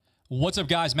What's up,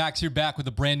 guys? Max here, back with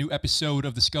a brand new episode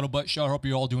of the Scuttlebutt Show. I hope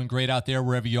you're all doing great out there,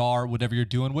 wherever you are, whatever you're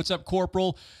doing. What's up,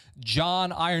 Corporal?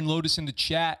 John Iron Lotus in the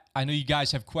chat. I know you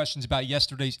guys have questions about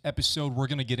yesterday's episode. We're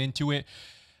going to get into it.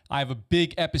 I have a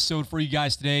big episode for you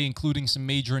guys today, including some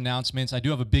major announcements. I do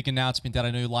have a big announcement that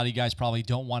I know a lot of you guys probably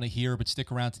don't want to hear, but stick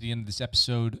around to the end of this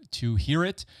episode to hear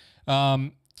it.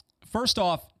 First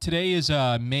off, today is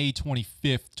May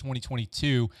 25th,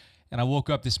 2022, and I woke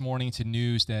up this morning to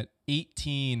news that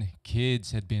 18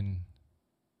 kids had been,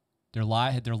 their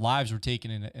lives were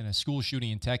taken in a school shooting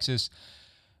in Texas.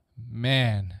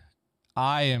 Man,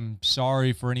 I am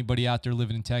sorry for anybody out there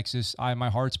living in Texas. My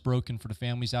heart's broken for the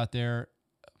families out there.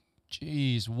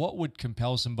 Jeez, what would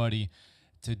compel somebody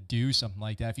to do something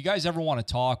like that? If you guys ever want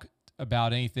to talk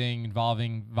about anything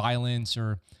involving violence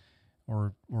or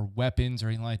weapons or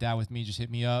anything like that with me, just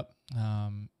hit me up.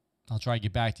 I'll try to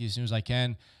get back to you as soon as I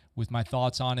can with my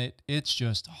thoughts on it. It's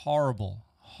just horrible,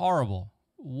 horrible.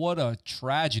 What a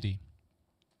tragedy.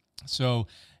 So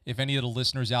if any of the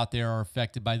listeners out there are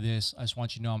affected by this, I just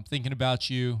want you to know I'm thinking about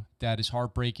you. That is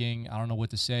heartbreaking. I don't know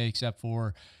what to say except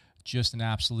for just an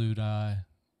absolute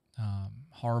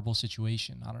horrible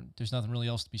situation. There's nothing really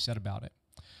else to be said about it.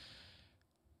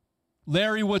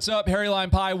 Larry, what's up? Harry Line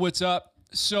Pie, what's up?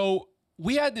 So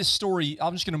we had this story.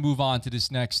 I'm just going to move on to this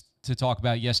next to talk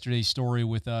about yesterday's story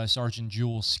with Sergeant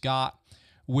Jewel Scott,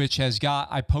 which has got,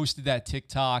 I posted that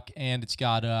TikTok and it's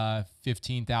got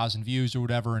 15,000 views or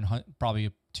whatever and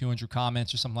probably 200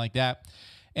 comments or something like that.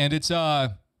 And it's,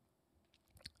 I'll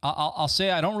say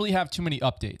I don't really have too many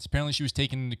updates. Apparently she was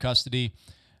taken into custody.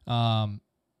 The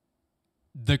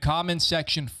comment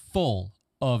section full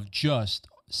of just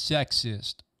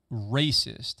sexist,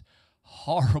 racist,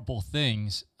 horrible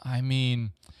things. I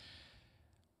mean,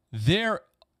 the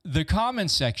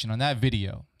comment section on that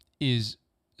video is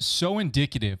so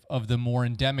indicative of the more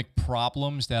endemic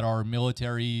problems that our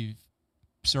military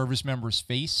service members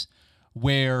face,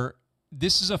 where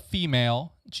this is a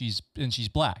female, she's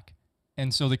black.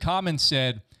 And so the comments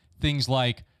said things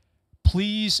like,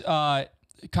 please,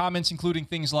 comments including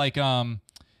things like,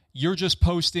 you're just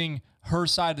posting her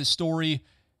side of the story.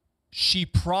 She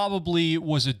probably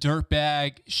was a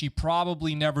dirtbag. She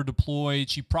probably never deployed.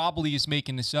 She probably is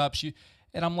making this up.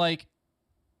 And I'm like,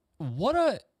 what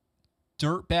a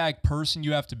dirtbag person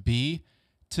you have to be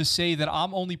to say that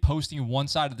I'm only posting one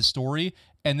side of the story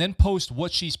and then post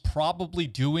what she's probably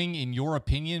doing in your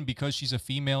opinion because she's a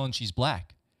female and she's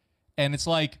black. And it's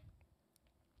like,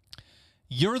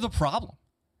 you're the problem.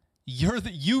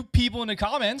 You people in the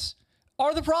comments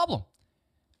are the problem.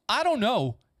 I don't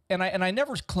know. And I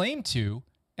never claimed to,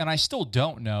 and I still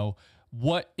don't know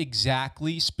what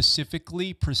exactly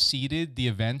specifically preceded the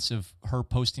events of her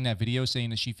posting that video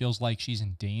saying that she feels like she's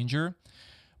in danger.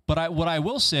 But what I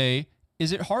will say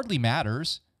is it hardly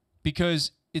matters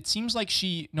because it seems like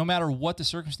she, no matter what the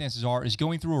circumstances are, is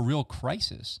going through a real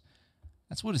crisis.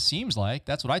 That's what it seems like.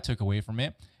 That's what I took away from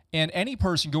it. And any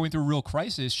person going through a real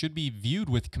crisis should be viewed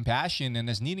with compassion and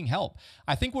as needing help.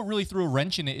 I think what really threw a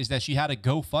wrench in it is that she had a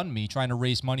GoFundMe trying to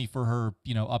raise money for her,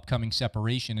 upcoming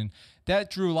separation, and that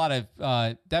drew a lot of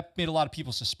that made a lot of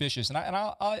people suspicious. And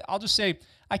I'll just say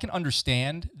I can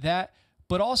understand that,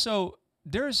 but also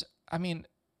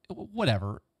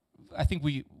whatever. I think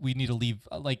we need to leave,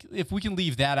 if we can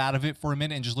leave that out of it for a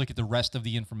minute and just look at the rest of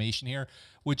the information here,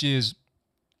 which is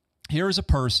here is a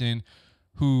person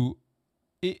who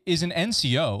is an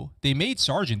NCO. They made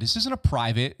sergeant. This isn't a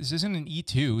private. This isn't an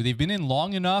E2. They've been in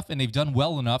long enough and they've done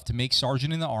well enough to make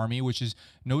sergeant in the Army, which is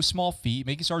no small feat.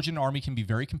 Making sergeant in the Army can be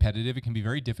very competitive. It can be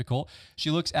very difficult.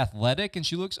 She looks athletic and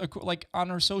she looks like on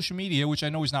her social media, which I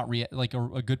know is not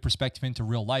a good perspective into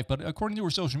real life, but according to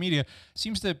her social media,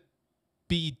 seems to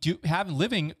be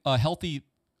living a healthy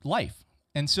life.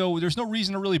 And so there's no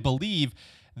reason to really believe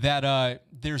that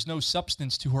there's no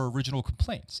substance to her original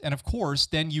complaints. And of course,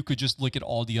 then you could just look at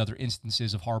all the other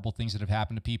instances of horrible things that have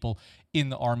happened to people in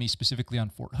the Army, specifically on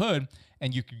Fort Hood,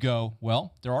 and you could go,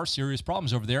 well, there are serious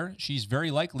problems over there. She's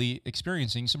very likely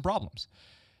experiencing some problems.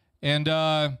 And,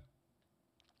 then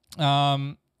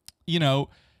I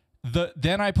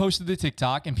posted the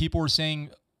TikTok, and people were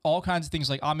saying all kinds of things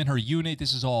like, I'm in her unit,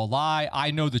 this is all a lie,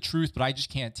 I know the truth, but I just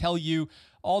can't tell you.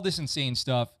 All this insane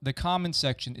stuff. The comment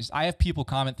section is, I have people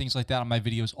comment things like that on my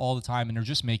videos all the time, and they're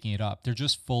just making it up. They're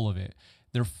just full of it.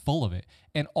 They're full of it.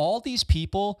 And all these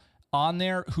people on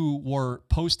there who were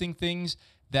posting things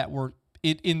that were,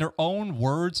 in their own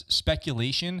words,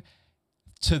 speculation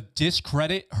to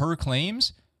discredit her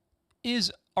claims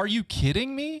are you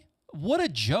kidding me? What a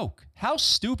joke. How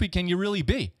stupid can you really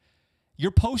be?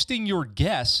 You're posting your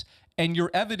guess, and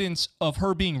your evidence of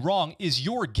her being wrong is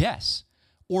your guess.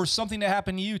 or something that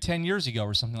happened to you 10 years ago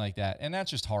or something like that. And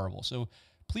that's just horrible. So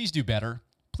please do better.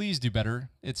 Please do better.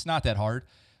 It's not that hard.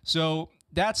 So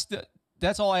that's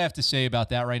all I have to say about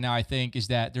that right now, I think, is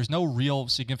that there's no real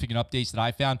significant updates that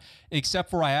I found, except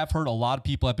for I have heard a lot of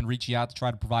people have been reaching out to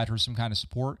try to provide her some kind of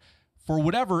support for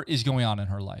whatever is going on in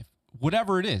her life,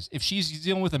 whatever it is. If she's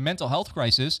dealing with a mental health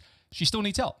crisis, she still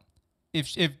needs help.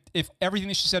 If everything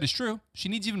that she said is true, she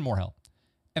needs even more help.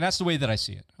 And that's the way that I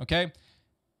see it, okay?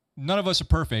 None of us are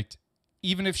perfect.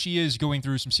 Even if she is going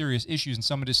through some serious issues and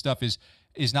some of this stuff is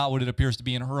not what it appears to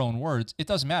be in her own words, it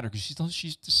doesn't matter because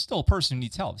she's still a person who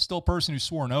needs help. Still a person who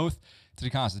swore an oath to the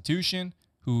Constitution,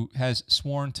 who has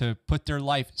sworn to put their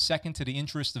life second to the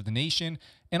interest of the nation,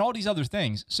 and all these other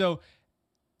things. So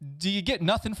do you get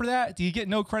nothing for that? Do you get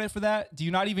no credit for that? Do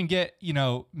you not even get,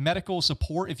 medical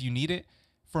support if you need it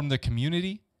from the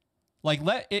community?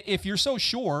 If you're so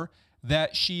sure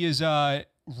that she is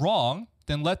wrong,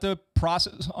 then let the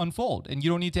process unfold. And you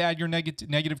don't need to add your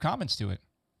negative comments to it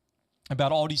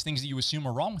about all these things that you assume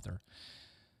are wrong with her.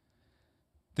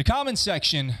 The comments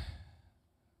section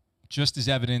just is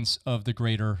evidence of the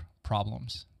greater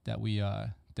problems that we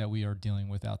are dealing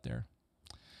with out there.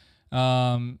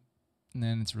 And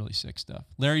then it's really sick stuff.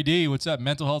 Larry D, what's up?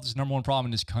 Mental health is the #1 problem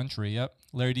in this country. Yep.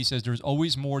 Larry D says there's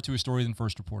always more to a story than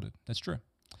first reported. That's true.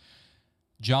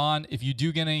 John, if you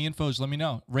do get any infos, let me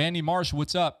know. Randy Marsh,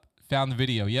 what's up? Found the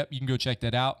video. Yep, you can go check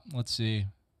that out. Let's see.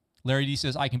 Larry D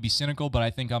says, I can be cynical, but I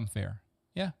think I'm fair.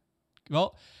 Yeah.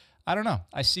 Well, I don't know.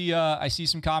 I see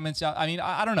some comments out. I mean,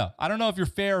 I don't know. I don't know if you're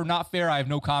fair or not fair. I have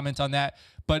no comment on that.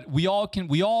 But we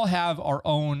all have our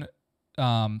own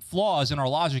flaws in our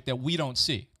logic that we don't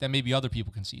see, that maybe other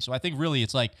people can see. So I think really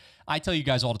it's like I tell you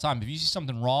guys all the time, if you see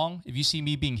something wrong, if you see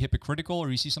me being hypocritical or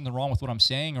you see something wrong with what I'm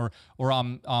saying or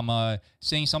I'm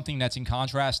saying something that's in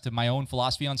contrast to my own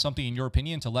philosophy on something in your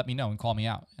opinion, to let me know and call me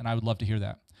out. And I would love to hear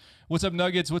that. What's up,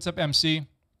 Nuggets? What's up, MC?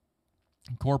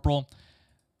 Corporal.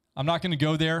 I'm not going to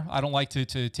go there. I don't like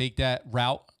to take that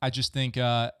route. I just think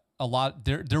a lot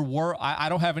there were, I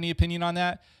don't have any opinion on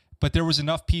that. But there was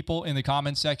enough people in the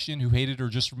comments section who hated her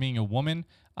just for being a woman.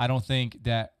 I don't think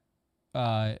that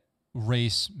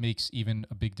race makes even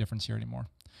a big difference here anymore.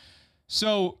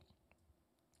 So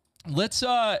let's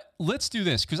do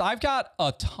this because I've got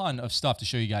a ton of stuff to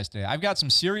show you guys today. I've got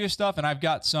some serious stuff and I've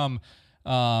got some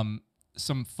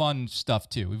fun stuff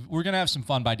too. We're gonna have some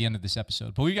fun by the end of this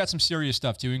episode, but we got some serious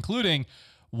stuff too, including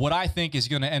what I think is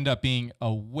going to end up being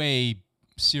a way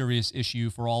serious issue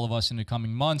for all of us in the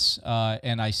coming months.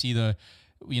 And I see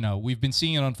we've been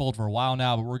seeing it unfold for a while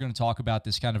now, but we're going to talk about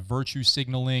this kind of virtue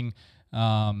signaling,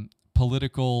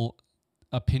 political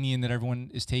opinion that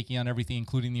everyone is taking on everything,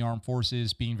 including the armed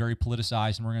forces being very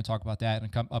politicized. And we're going to talk about that in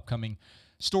an upcoming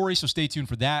story. So stay tuned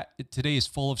for that. Today is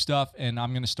full of stuff, and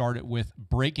I'm going to start it with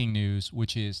breaking news,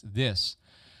 which is this.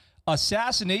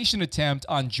 Assassination attempt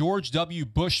on George W.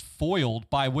 Bush foiled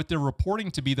by what they're reporting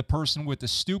to be the person with the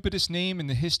stupidest name in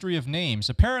the history of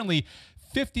names. Apparently,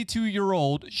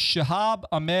 52-year-old Shahab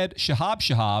Ahmed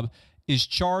Shahab is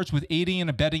charged with aiding and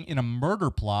abetting in a murder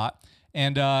plot.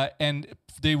 And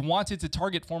they wanted to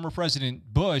target former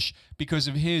President Bush because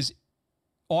of his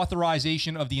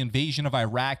authorization of the invasion of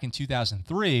Iraq in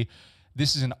 2003.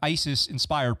 This is an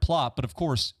ISIS-inspired plot. But, of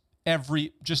course,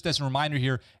 just as a reminder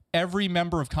here, every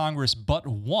member of Congress but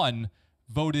one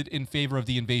voted in favor of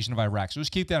the invasion of Iraq. So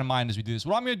just keep that in mind as we do this.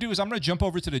 What I'm going to do is I'm going to jump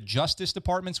over to the Justice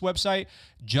Department's website,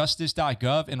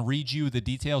 justice.gov, and read you the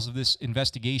details of this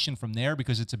investigation from there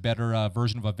because it's a better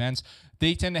version of events.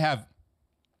 They tend to have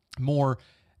more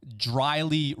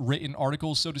dryly written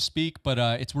articles, so to speak, but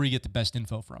it's where you get the best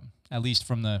info from, at least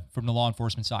from the law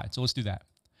enforcement side. So let's do that.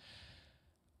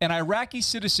 An Iraqi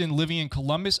citizen living in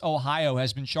Columbus, Ohio,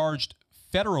 has been charged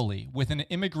federally with an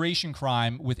immigration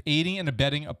crime with aiding and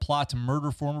abetting a plot to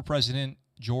murder former President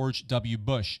George W.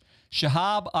 Bush.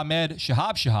 Shahab Ahmed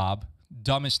Shahab,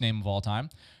 dumbest name of all time,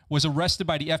 was arrested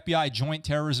by the FBI Joint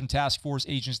Terrorism Task Force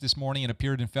agents this morning and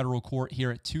appeared in federal court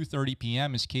here at 2:30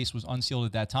 p.m. His case was unsealed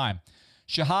at that time.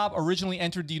 Shahab originally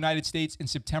entered the United States in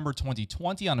September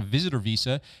 2020 on a visitor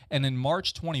visa, and in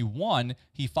March 21,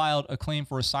 he filed a claim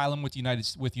for asylum with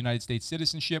United States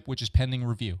citizenship, which is pending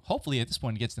review. Hopefully, at this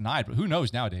point, it gets denied, but who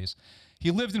knows nowadays. He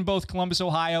lived in both Columbus,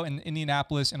 Ohio, and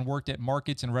Indianapolis, and worked at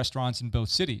markets and restaurants in both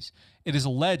cities. It is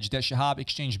alleged that Shahab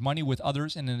exchanged money with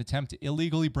others in an attempt to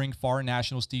illegally bring foreign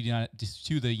nationals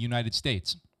to the United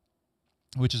States.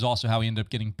 which is also how he ended up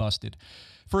getting busted.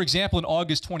 For example, in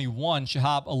August 21,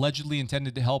 Shahab allegedly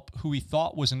intended to help who he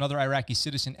thought was another Iraqi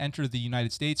citizen enter the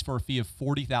United States for a fee of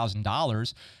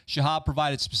 $40,000. Shahab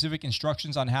provided specific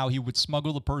instructions on how he would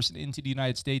smuggle the person into the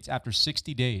United States after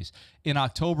 60 days. In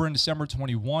October and December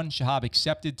 21, Shahab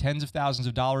accepted tens of thousands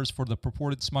of dollars for the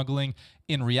purported smuggling.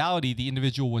 In reality, the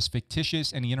individual was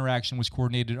fictitious, and the interaction was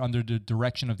coordinated under the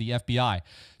direction of the FBI.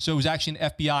 So it was actually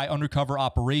an FBI undercover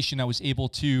operation that was able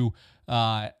to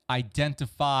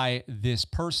identify this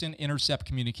person, intercept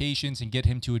communications, and get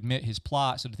him to admit his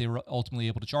plot so that they were ultimately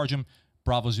able to charge him.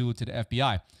 Bravo Zulu to the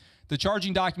FBI. The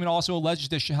charging document also alleges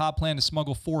that Shahab planned to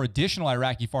smuggle 4 additional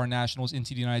Iraqi foreign nationals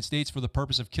into the United States for the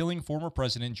purpose of killing former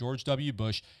President George W.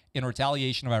 Bush in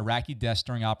retaliation of Iraqi deaths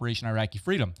during Operation Iraqi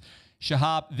Freedom.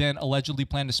 Shahab then allegedly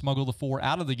planned to smuggle the 4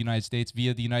 out of the United States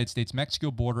via the United States-Mexico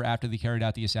border after they carried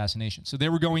out the assassination. So they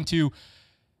were going to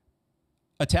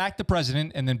attack the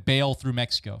president and then bail through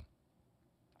Mexico.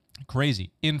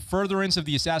 Crazy. In furtherance of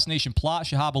the assassination plot,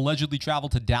 Shahab allegedly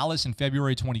traveled to Dallas in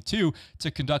February 22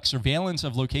 to conduct surveillance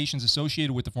of locations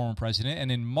associated with the former president.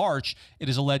 And in March, it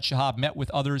is alleged Shahab met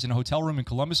with others in a hotel room in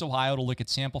Columbus, Ohio to look at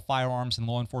sample firearms and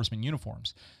law enforcement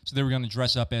uniforms. So they were going to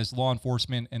dress up as law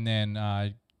enforcement and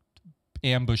then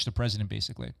ambush the president,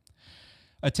 basically.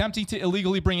 Attempting to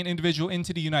illegally bring an individual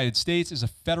into the United States is a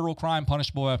federal crime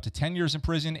punishable by up to 10 years in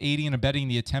prison. Aiding and abetting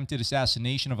the attempted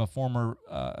assassination of a former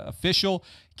official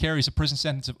carries a prison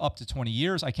sentence of up to 20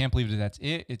 years. I can't believe that that's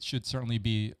it. It should certainly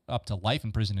be up to life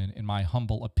in prison, in my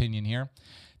humble opinion here.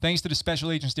 Thanks to the special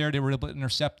agents there, they were able to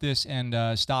intercept this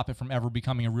and stop it from ever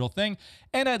becoming a real thing.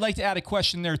 And I'd like to add a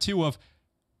question there, too, of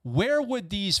where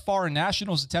would these foreign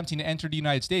nationals attempting to enter the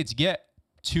United States get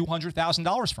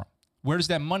 $200,000 from? Where does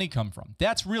that money come from?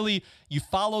 That's really, you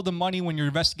follow the money when you're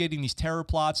investigating these terror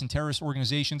plots and terrorist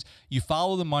organizations. You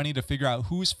follow the money to figure out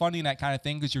who's funding that kind of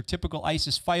thing, because your typical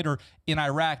ISIS fighter in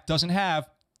Iraq doesn't have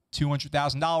 $200,000,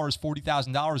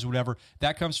 $40,000, or whatever.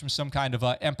 That comes from some kind of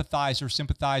empathizer,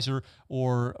 sympathizer,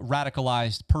 or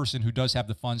radicalized person who does have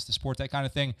the funds to support that kind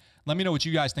of thing. Let me know what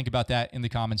you guys think about that in the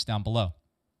comments down below.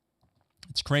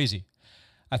 It's crazy.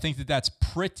 I think that that's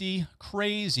pretty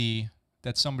crazy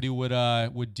that somebody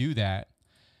would do that.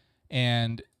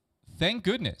 And thank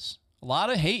goodness. A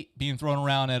lot of hate being thrown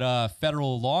around at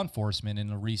federal law enforcement in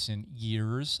the recent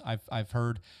years. I've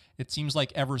heard, it seems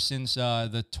like ever since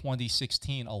the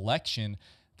 2016 election,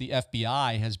 the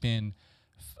FBI has been,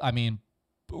 I mean,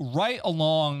 right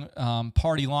along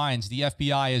party lines, the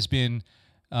FBI has been,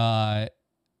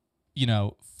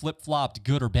 flip-flopped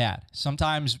good or bad.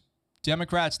 Sometimes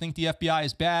Democrats think the FBI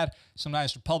is bad.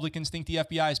 Sometimes Republicans think the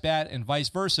FBI is bad, and vice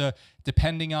versa,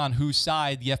 depending on whose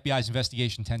side the FBI's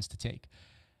investigation tends to take,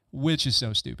 which is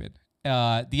so stupid. The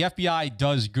FBI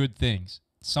does good things.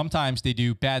 Sometimes they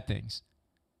do bad things.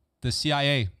 The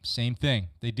CIA, same thing.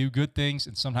 They do good things,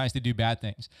 and sometimes they do bad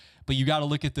things. But you got to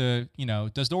look at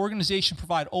does the organization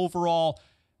provide overall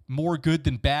more good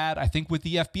than bad? I think with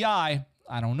the FBI,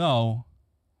 I don't know.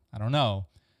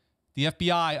 The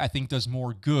FBI, I think, does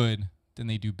more good than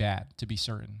they do bad, to be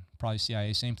certain. Probably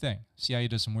CIA, same thing. CIA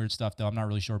does some weird stuff, though. I'm not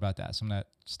really sure about that. Some of that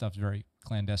stuff's very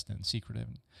clandestine and secretive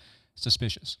and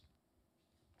suspicious.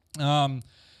 Guys,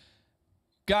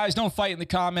 don't fight in the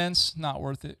comments. Not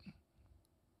worth it.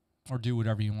 Or do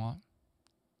whatever you want.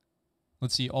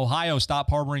 Let's see. Ohio, stop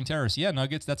harboring terrorists. Yeah,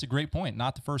 Nuggets, that's a great point.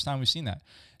 Not the first time we've seen that.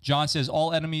 John says,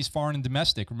 all enemies, foreign and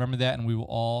domestic. Remember that, and we will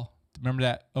all, remember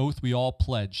that oath we all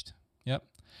pledged. Yep.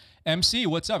 MC,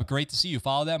 what's up? Great to see you.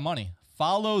 Follow that money.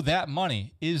 Follow that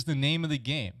money is the name of the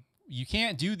game. You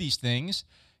can't do these things.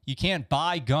 You can't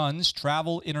buy guns,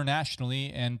 travel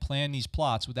internationally, and plan these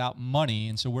plots without money.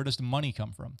 And so where does the money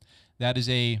come from? That is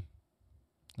a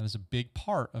big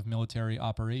part of military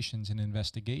operations and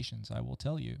investigations, I will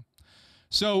tell you.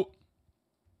 So,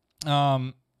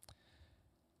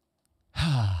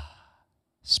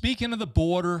 speaking of the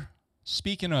border,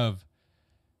 speaking of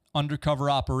undercover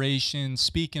operations,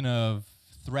 speaking of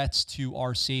threats to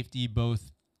our safety,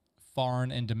 both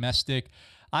foreign and domestic,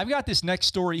 I've got this next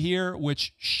story here,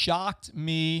 which shocked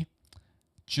me,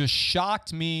 just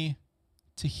shocked me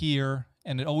to hear,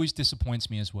 and it always disappoints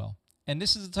me as well. And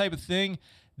this is the type of thing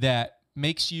that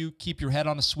makes you keep your head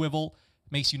on a swivel,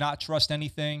 makes you not trust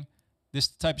anything. This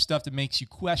is the type of stuff that makes you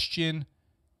question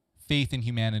faith in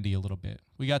humanity a little bit.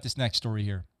 We got this next story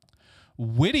here.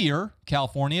 Whittier,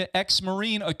 California,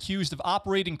 ex-Marine accused of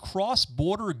operating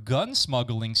cross-border gun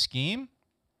smuggling scheme.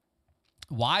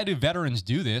 Why do veterans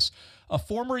do this? A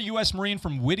former U.S. Marine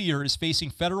from Whittier is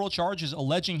facing federal charges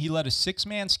alleging he led a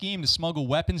six-man scheme to smuggle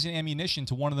weapons and ammunition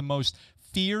to one of the most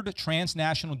feared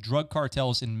transnational drug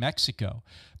cartels in Mexico.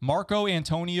 Marco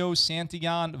Antonio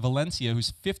Santillan Valencia,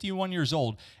 who's 51 years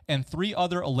old, and three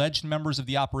other alleged members of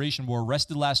the operation were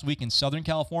arrested last week in Southern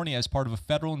California as part of a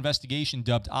federal investigation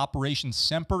dubbed Operation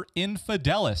Semper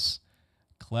Infidelis.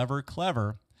 Clever,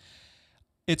 clever.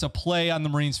 It's a play on the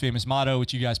Marines' famous motto,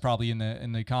 which you guys probably in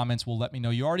the comments will let me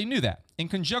know you already knew that. In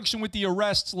conjunction with the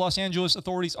arrests, Los Angeles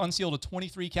authorities unsealed a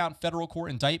 23-count federal court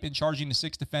indictment charging the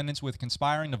 6 defendants with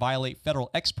conspiring to violate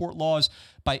federal export laws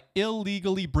by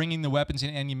illegally bringing the weapons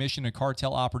and ammunition to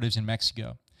cartel operatives in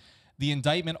Mexico. The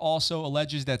indictment also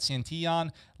alleges that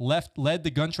Santillan led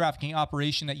the gun trafficking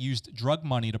operation that used drug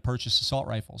money to purchase assault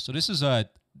rifles. So this is a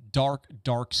dark,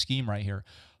 dark scheme right here.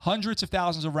 Hundreds of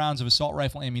thousands of rounds of assault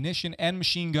rifle ammunition and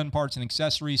machine gun parts and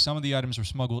accessories. Some of the items were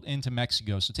smuggled into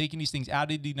Mexico. So taking these things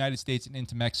out of the United States and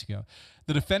into Mexico.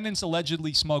 The defendants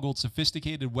allegedly smuggled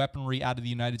sophisticated weaponry out of the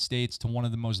United States to one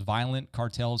of the most violent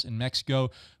cartels in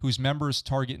Mexico, whose members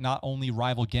target not only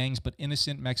rival gangs, but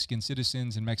innocent Mexican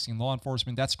citizens and Mexican law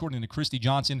enforcement. That's according to Christy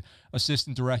Johnson,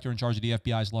 Assistant Director in charge of the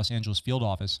FBI's Los Angeles field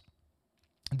office.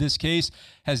 This case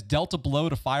has dealt a blow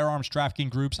to firearms trafficking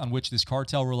groups on which this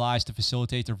cartel relies to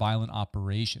facilitate their violent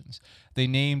operations. They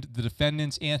named the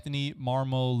defendants Anthony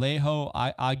Marmolejo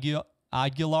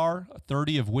Aguilar,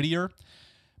 30 of Whittier,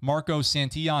 Marco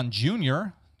Santillan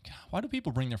Jr. God, why do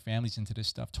people bring their families into this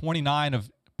stuff? 29 of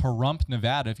Pahrump,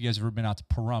 Nevada, if you guys have ever been out to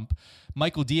Pahrump.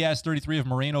 Michael Diaz, 33 of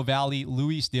Moreno Valley,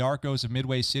 Luis de Arcos of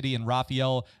Midway City, and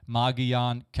Rafael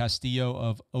Magallanes Castillo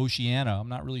of Oceano. I'm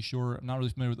not really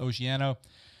familiar with Oceano.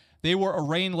 They were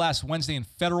arraigned last Wednesday in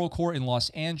federal court in Los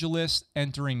Angeles,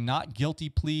 entering not guilty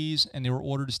pleas, and they were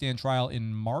ordered to stand trial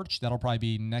in March. That'll probably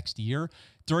be next year.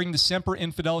 During the Semper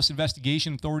Infidelis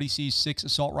investigation, authorities seized 6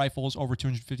 assault rifles, over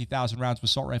 250,000 rounds of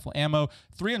assault rifle ammo,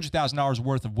 $300,000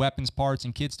 worth of weapons parts,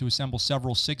 and kits to assemble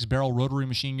several 6-barrel rotary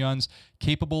machine guns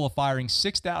capable of firing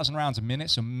 6,000 rounds a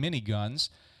minute, so miniguns.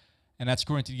 And that's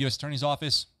according to the U.S. Attorney's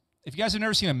Office. If you guys have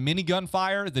never seen a minigun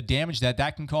fire, the damage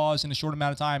that can cause in a short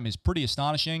amount of time is pretty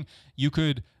astonishing. You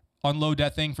could unload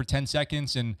that thing for 10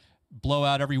 seconds and blow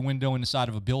out every window in the side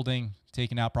of a building,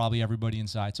 taking out probably everybody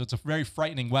inside. So it's a very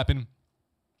frightening weapon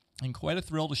and quite a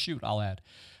thrill to shoot, I'll add.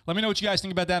 Let me know what you guys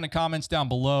think about that in the comments down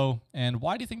below. And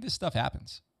why do you think this stuff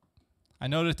happens? I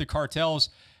know that the cartels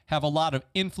have a lot of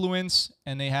influence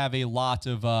and they have a lot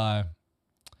of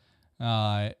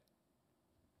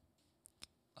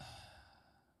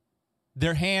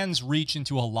their hands reach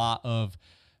into a lot of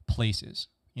places.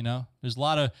 You know, there's a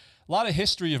lot of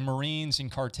history of Marines and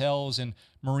cartels, and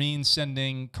Marines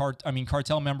sending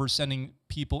cartel members sending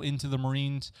people into the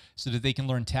Marines so that they can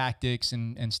learn tactics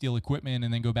and steal equipment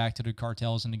and then go back to the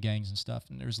cartels and the gangs and stuff.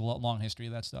 And there's a long history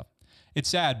of that stuff. It's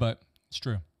sad, but it's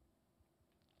true.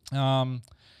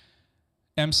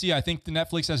 MC, I think the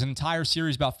Netflix has an entire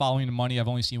series about following the money. I've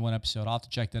only seen one episode. I'll have to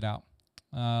check that out.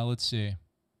 Let's see.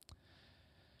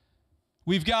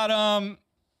 We've got a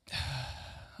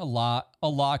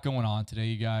lot going on today,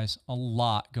 you guys. A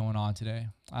lot going on today.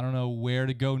 I don't know where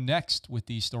to go next with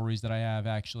these stories that I have,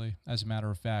 actually, as a matter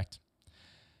of fact.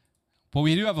 But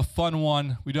we do have a fun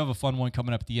one. We do have a fun one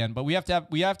coming up at the end. But we have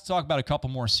to talk about a couple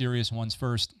more serious ones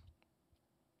first.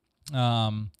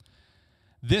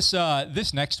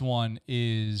 This next one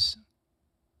is,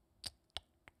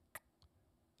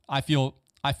 I feel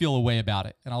a way about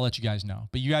it, and I'll let you guys know.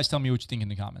 But you guys tell me what you think in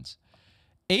the comments.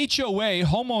 HOA,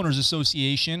 Homeowners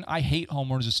Association. I hate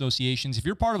homeowners associations. If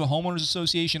you're part of a homeowners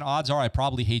association, odds are I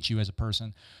probably hate you as a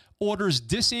person. Orders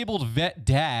disabled vet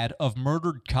dad of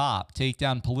murdered cop take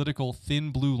down political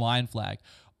thin blue line flag.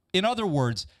 In other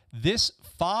words, this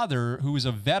father, who is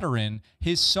a veteran,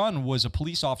 his son was a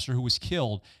police officer who was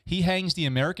killed. He hangs the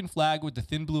American flag with the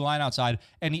thin blue line outside,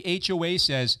 and the HOA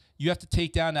says, you have to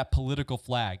take down that political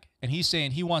flag. And he's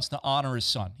saying he wants to honor his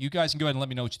son. You guys can go ahead and let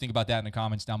me know what you think about that in the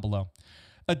comments down below.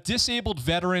 A disabled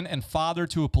veteran and father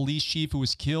to a police chief who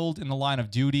was killed in the line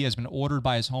of duty has been ordered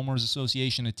by his homeowners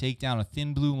association to take down a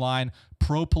thin blue line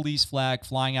pro-police flag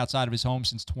flying outside of his home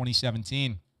since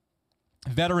 2017.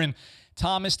 Veteran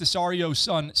Thomas DeSario's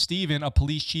son, Stephen, a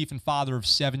police chief and father of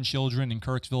 7 children in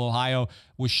Kirksville, Ohio,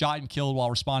 was shot and killed while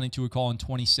responding to a call in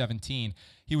 2017.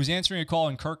 He was answering a call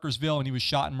in Kirkersville, and he was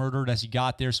shot and murdered as he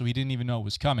got there, so he didn't even know it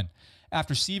was coming.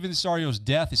 After Stephen DeSario's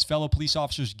death, his fellow police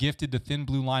officers gifted the thin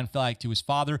blue line flag to his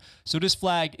father. So this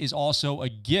flag is also a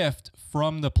gift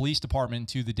from the police department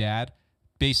to the dad.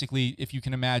 Basically, if you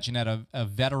can imagine at a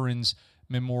veteran's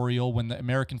memorial, when the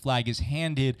American flag is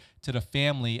handed to the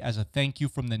family as a thank you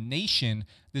from the nation,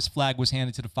 this flag was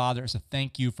handed to the father as a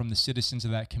thank you from the citizens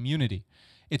of that community.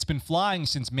 It's been flying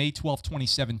since May 12,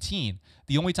 2017.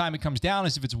 The only time it comes down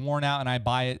is if it's worn out and I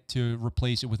buy it to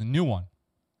replace it with a new one.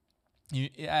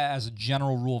 As a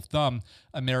general rule of thumb,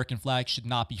 American flags should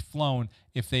not be flown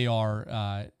if they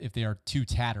are too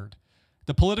tattered.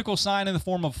 The political sign in the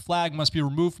form of flag must be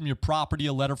removed from your property,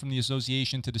 a letter from the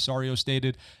association to Desario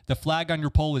stated. The flag on your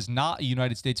pole is not a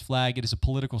United States flag. It is a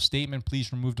political statement.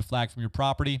 Please remove the flag from your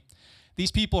property.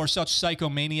 These people are such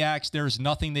psychomaniacs. There is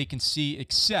nothing they can see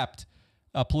except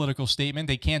a political statement.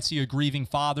 They can't see a grieving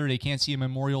father. They can't see a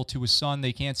memorial to his son.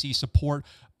 They can't see support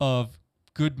of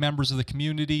good members of the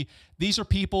community. These are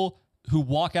people who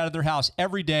walk out of their house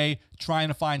every day trying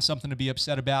to find something to be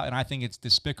upset about, and I think it's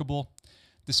despicable.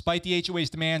 Despite the HOA's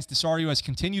demands, Desario has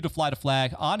continued to fly the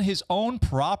flag on his own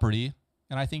property,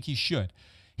 and I think he should.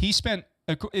 He spent,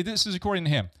 this is according to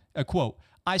him, a quote,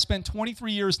 "I spent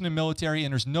 23 years in the military,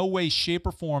 and there's no way, shape,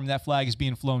 or form that flag is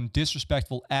being flown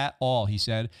disrespectful at all," he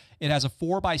said. "It has a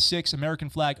 4x6 American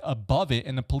flag above it,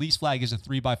 and the police flag is a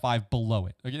 3x5 below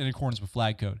it, in accordance with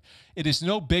flag code. It is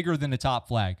no bigger than the top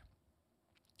flag."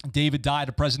 David Dye,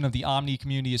 the president of the Omni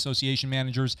Community Association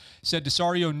Managers, said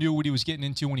Desario knew what he was getting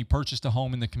into when he purchased a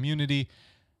home in the community.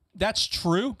 That's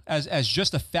true as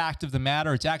just a fact of the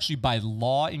matter. It's actually by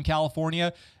law in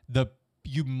California.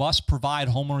 You must provide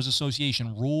homeowners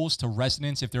association rules to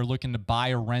residents if they're looking to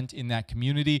buy or rent in that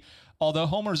community. Although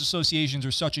homeowners associations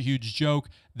are such a huge joke,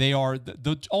 they are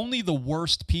only the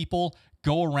worst people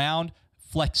go around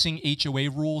flexing HOA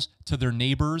rules to their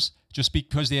neighbors just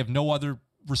because they have no other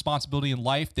responsibility in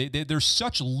life. They're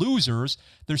such losers.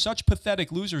 They're such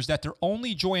pathetic losers that their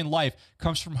only joy in life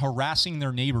comes from harassing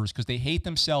their neighbors because they hate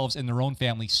themselves and their own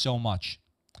family so much.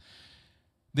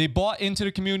 They bought into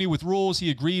the community with rules. He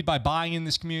agreed by buying in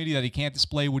this community that he can't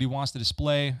display what he wants to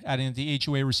display. Adding that the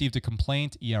HOA received a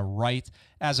complaint. Yeah, right.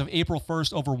 As of April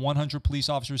 1st, over 100 police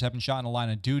officers have been shot in the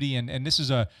line of duty. And this is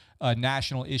a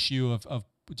national issue of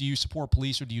do you support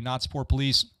police or do you not support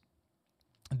police?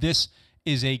 This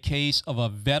is a case of a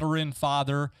veteran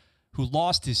father who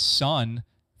lost his son,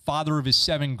 father of his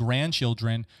 7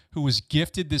 grandchildren, who was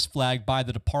gifted this flag by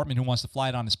the department who wants to fly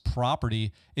it on his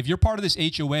property. If you're part of this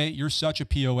HOA, you're such a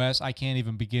POS. I can't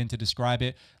even begin to describe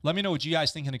it. Let me know what you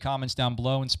guys think in the comments down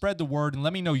below and spread the word and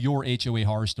let me know your HOA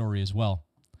horror story as well.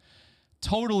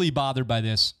 Totally bothered by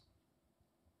this.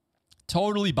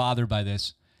 Totally bothered by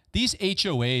this. These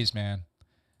HOAs, man.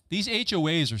 These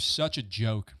HOAs are such a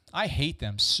joke. I hate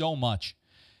them so much.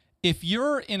 If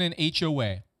you're in an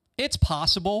HOA, it's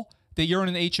possible that you're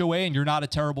in an HOA and you're not a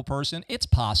terrible person. It's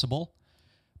possible.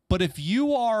 But if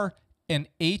you are an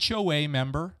HOA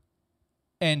member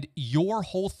and your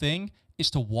whole thing is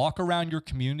to walk around your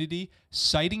community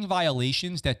citing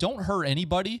violations that don't hurt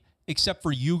anybody except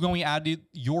for you going out of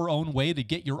your own way to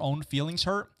get your own feelings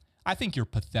hurt, I think you're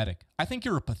pathetic. I think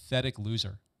you're a pathetic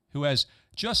loser who has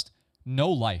just no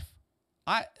life.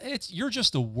 You're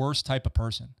just the worst type of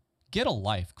person. Get a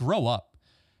life. Grow up.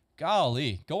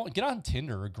 Golly, get on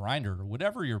Tinder or Grindr or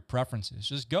whatever your preference is.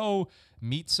 Just go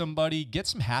meet somebody. Get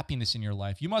some happiness in your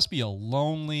life. You must be a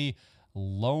lonely,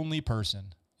 lonely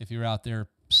person if you're out there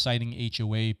citing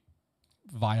HOA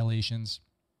violations.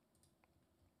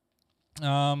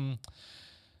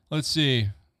 Let's see.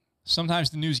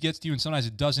 Sometimes the news gets to you and sometimes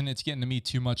it doesn't. It's getting to me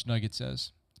too much, Nugget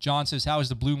says. John says, how is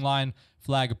the blue line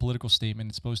flag a political statement?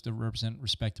 It's supposed to represent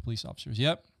respect to police officers.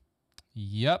 Yep.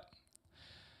 Yep.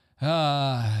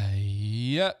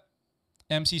 Yep.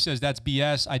 MC says, that's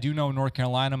BS. I do know in North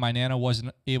Carolina, my Nana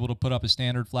wasn't able to put up a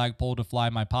standard flagpole to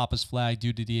fly my papa's flag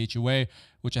due to the HOA,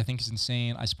 which I think is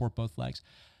insane. I support both flags.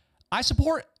 I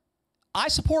support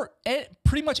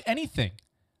pretty much anything.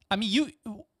 I mean,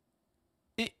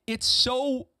 it's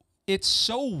so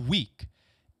weak.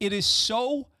 It is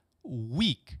so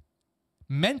weak,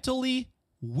 mentally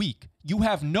weak. You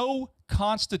have no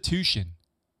constitution.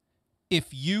 If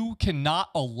you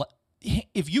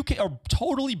are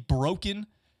totally broken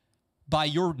by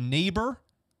your neighbor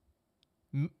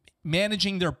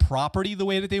managing their property the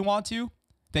way that they want to,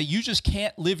 that you just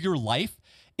can't live your life.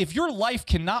 If your life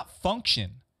cannot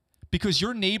function because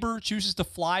your neighbor chooses to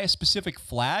fly a specific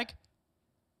flag,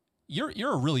 you're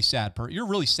a really sad person. You're a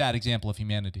really sad example of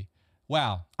humanity.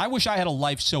 Wow. I wish I had a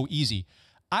life so easy.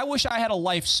 I wish I had a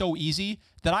life so easy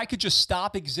that I could just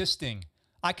stop existing.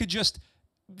 I could just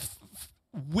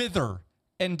wither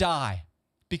and die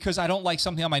because I don't like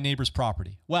something on my neighbor's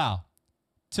property. Wow.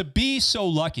 To be so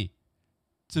lucky.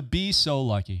 To be so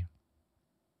lucky.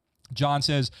 John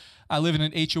says, I live in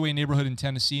an HOA neighborhood in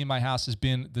Tennessee, and my house has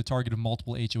been the target of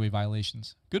multiple HOA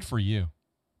violations. Good for you.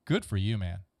 Good for you,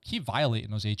 man. Keep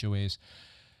violating those HOAs.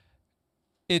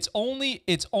 It's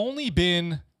only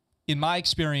been, in my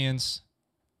experience,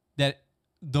 that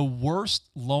the worst,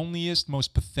 loneliest,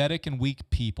 most pathetic and weak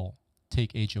people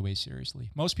take HOA seriously.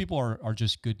 Most people are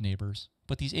just good neighbors.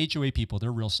 But these HOA people,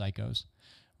 they're real psychos,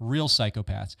 real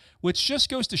psychopaths, which just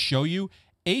goes to show you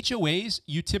HOAs,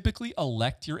 you typically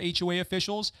elect your HOA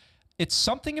officials. It's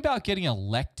something about getting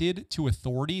elected to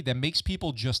authority that makes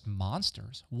people just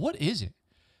monsters. What is it?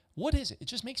 What is it? It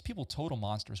just makes people total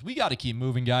monsters. We got to keep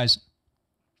moving, guys.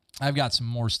 I've got some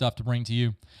more stuff to bring to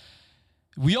you.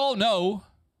 We all know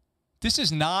this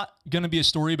is not going to be a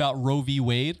story about Roe v.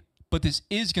 Wade, but this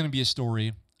is going to be a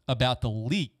story about the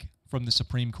leak from the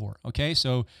Supreme Court, okay?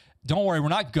 So don't worry, we're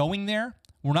not going there.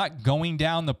 We're not going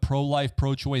down the pro-life,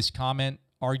 pro-choice comment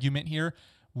argument here.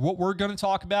 What we're going to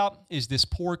talk about is this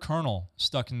poor colonel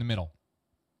stuck in the middle.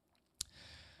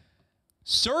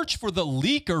 Search for the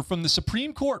leaker from the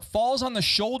Supreme Court falls on the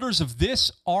shoulders of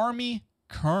this Army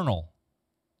colonel.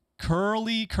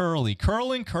 Curly,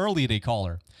 Curlin Curly, they call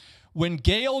her. When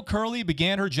Gail Curley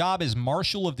began her job as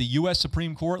Marshal of the U.S.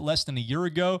 Supreme Court less than a year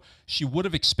ago, she would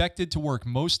have expected to work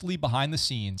mostly behind the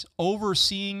scenes,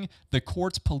 overseeing the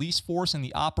court's police force and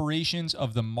the operations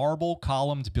of the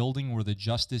marble-columned building where the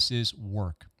justices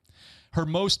work. Her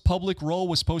most public role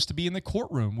was supposed to be in the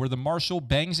courtroom, where the marshal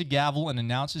bangs a gavel and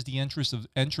announces the entrance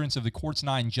of the court's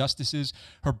 9 justices.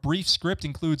 Her brief script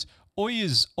includes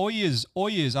oyez, oyez,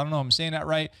 oyez, I don't know if I'm saying that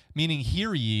right, meaning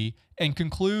hear ye, and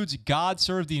concludes, God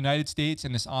serve the United States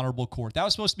and this honorable court. That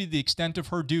was supposed to be the extent of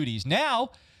her duties. Now,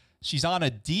 she's on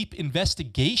a deep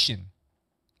investigation.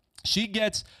 She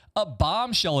gets a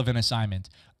bombshell of an assignment,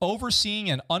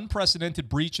 overseeing an unprecedented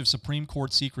breach of Supreme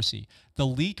Court secrecy, the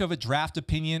leak of a draft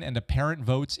opinion and apparent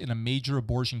votes in a major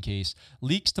abortion case.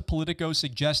 Leaks to Politico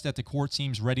suggest that the court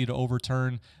seems ready to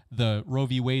overturn the Roe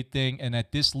v. Wade thing, and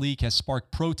that this leak has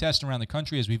sparked protests around the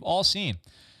country, as we've all seen.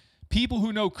 People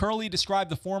who know Curley describe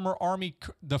the former Army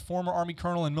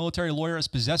colonel and military lawyer as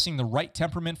possessing the right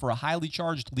temperament for a highly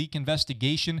charged leak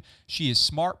investigation. She is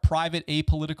smart, private,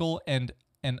 apolitical, and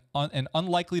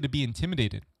unlikely to be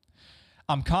intimidated.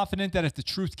 I'm confident that if the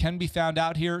truth can be found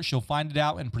out here, she'll find it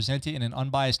out and present it in an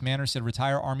unbiased manner, said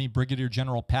retired Army Brigadier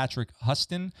General Patrick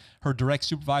Huston, her direct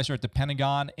supervisor at the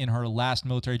Pentagon in her last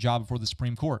military job before the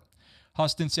Supreme Court.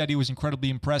 Huston said he was incredibly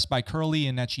impressed by Curley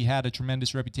and that she had a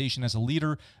tremendous reputation as a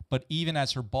leader, but even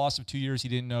as her boss of 2 years, he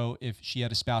didn't know if she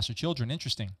had a spouse or children.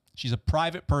 Interesting. She's a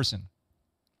private person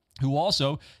who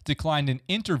also declined an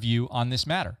interview on this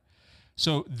matter.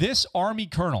 So this Army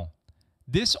colonel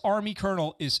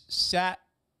is sat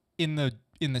in the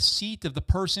seat of the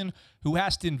person who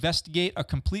has to investigate a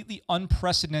completely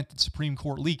unprecedented Supreme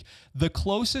Court leak. The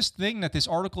closest thing that this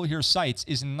article here cites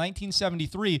is in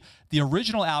 1973, the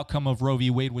original outcome of Roe v.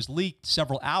 Wade was leaked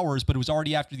several hours, but it was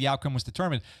already after the outcome was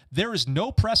determined. There is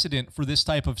no precedent for this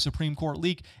type of Supreme Court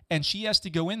leak, and she has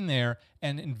to go in there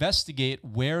and investigate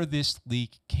where this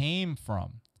leak came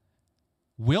from.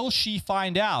 Will she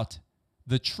find out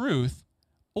the truth,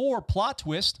 or plot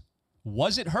twist,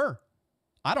 was it her?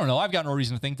 I don't know. I've got no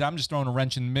reason to think that. I'm just throwing a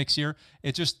wrench in the mix here.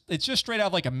 It's just straight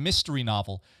out like a mystery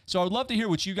novel. So I would love to hear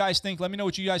what you guys think. Let me know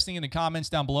what you guys think in the comments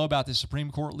down below about the Supreme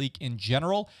Court leak in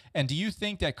general. And do you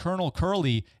think that Colonel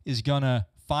Curley is going to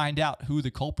find out who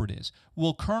the culprit is?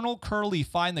 Will Colonel Curley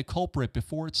find the culprit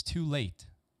before it's too late?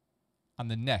 On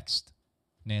the next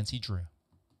Nancy Drew.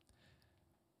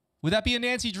 Would that be a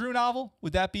Nancy Drew novel?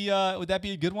 Would that be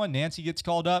a good one? Nancy gets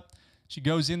called up. She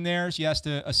goes in there. She has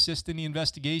to assist in the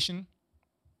investigation.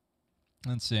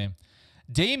 Let's see.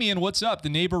 Damien, what's up? The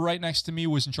neighbor right next to me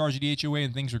was in charge of the HOA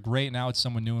and things are great. Now it's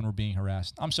someone new and we're being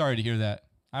harassed. I'm sorry to hear that.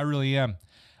 I really am.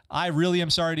 I really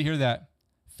am sorry to hear that.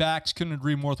 Facts. Couldn't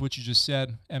agree more with what you just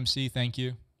said. MC, thank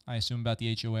you. I assume about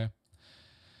the HOA.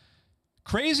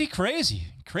 Crazy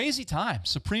time.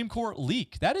 Supreme Court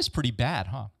leak. That is pretty bad,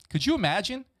 huh? Could you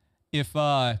imagine if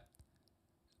the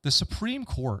Supreme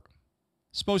Court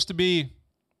is supposed to be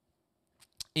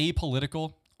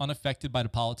apolitical, unaffected by the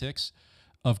politics?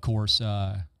 Of course,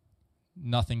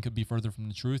 nothing could be further from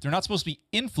the truth. They're not supposed to be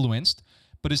influenced,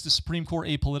 but is the Supreme Court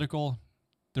apolitical?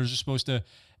 They're just supposed to...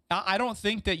 I don't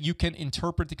think that you can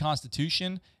interpret the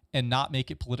Constitution and not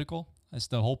make it political. That's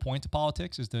the whole point of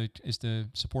politics, is to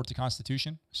support the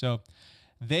Constitution. So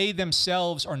they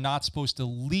themselves are not supposed to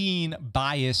lean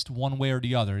biased one way or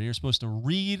the other. You're supposed to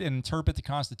read and interpret the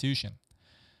Constitution.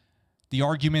 The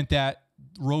argument that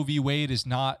Roe v. Wade is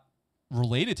not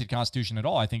related to the Constitution at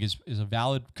all, I think is a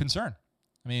valid concern.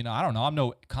 I mean, I don't know. I'm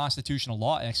no constitutional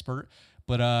law expert,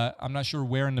 but I'm not sure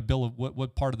where in the bill of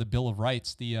what part of the Bill of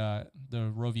Rights the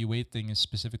Roe v. Wade thing is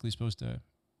specifically supposed to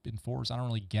enforce. I don't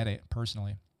really get it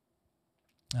personally.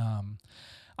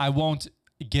 I won't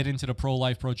get into the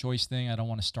pro-life, pro-choice thing. I don't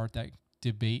want to start that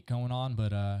debate going on,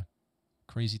 but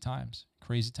crazy times.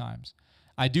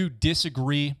 I do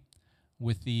disagree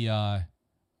with the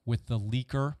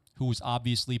leaker who was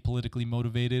obviously politically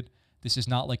motivated. This is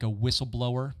not like a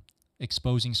whistleblower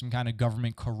exposing some kind of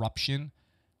government corruption.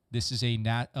 This is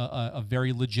a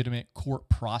very legitimate court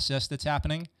process that's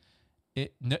happening.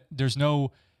 There's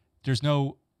no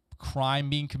crime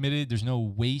being committed. There's no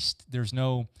waste. There's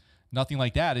nothing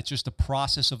like that. It's just the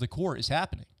process of the court is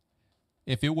happening.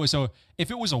 If it was a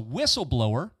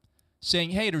whistleblower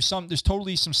saying, hey, there's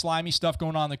totally some slimy stuff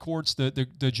going on in the courts,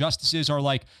 the justices are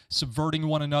like subverting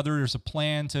one another, there's a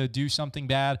plan to do something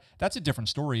bad, that's a different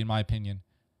story in my opinion.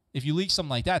 If you leak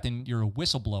something like that, then you're a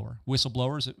whistleblower.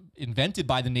 Whistleblowers, invented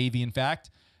by the Navy, in fact,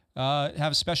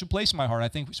 have a special place in my heart. I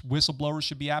think whistleblowers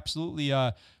should be absolutely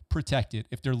protected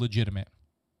if they're legitimate.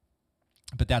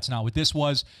 But that's not what this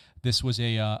was. This was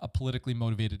a politically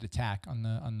motivated attack on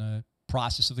the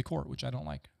process of the court, which I don't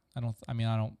like.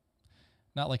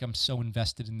 Not like I'm so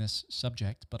invested in this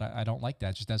subject, but I don't like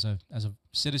that. Just as a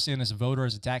citizen, as a voter,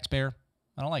 as a taxpayer,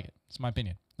 I don't like it. It's my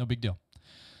opinion. No big deal.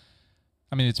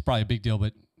 I mean, it's probably a big deal,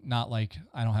 but not like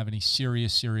I don't have any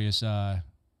serious thoughts.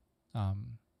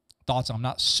 I'm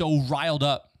not so riled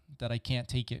up that I can't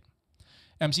take it.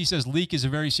 MC says leak is a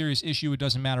very serious issue. It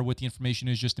doesn't matter what the information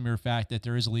is, just the mere fact that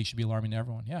there is a leak should be alarming to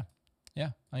everyone. Yeah,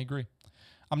 I agree.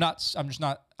 I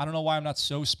don't know why I'm not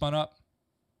so spun up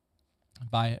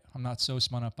by it. I'm not so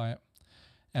spun up by it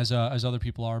as other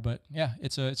people are, but yeah,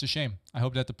 it's a shame. I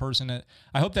hope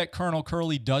that Colonel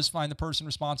Curley does find the person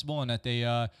responsible and that they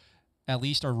at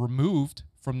least are removed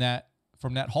from that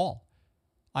hall.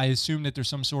 I assume that there's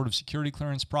some sort of security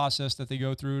clearance process that they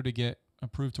go through to get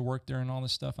approved to work there and all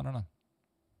this stuff. I don't know.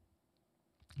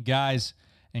 Guys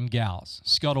and gals,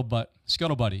 scuttle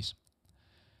buddies.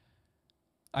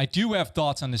 I do have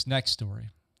thoughts on this next story.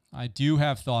 I do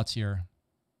have thoughts here.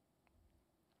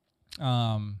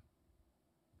 I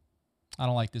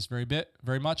don't like this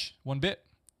very much, one bit.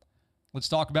 Let's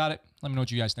talk about it. Let me know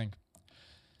what you guys think.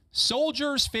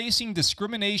 Soldiers facing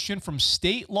discrimination from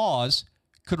state laws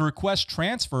could request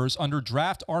transfers under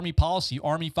draft Army policy.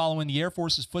 Army following the Air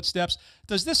Force's footsteps.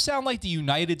 Does this sound like the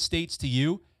United States to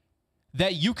you?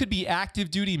 That you could be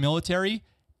active duty military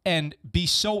and be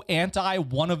so anti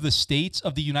one of the states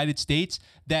of the United States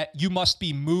that you must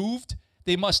be moved.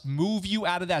 They must move you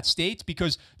out of that state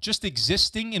because just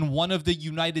existing in one of the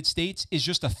United States is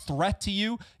just a threat to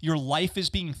you. Your life is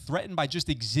being threatened by just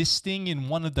existing in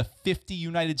one of the 50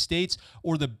 United States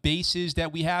or the bases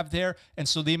that we have there. And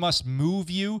so they must move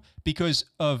you because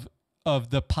of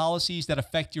the policies that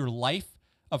affect your life.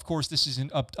 Of course, this is in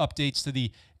updates to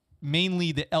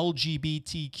mainly the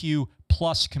LGBTQ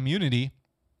plus community.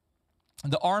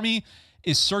 The Army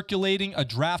is circulating a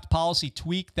draft policy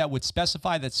tweak that would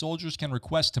specify that soldiers can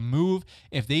request to move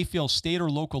if they feel state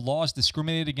or local laws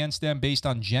discriminate against them based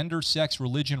on gender, sex,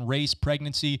 religion, race,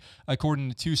 pregnancy, according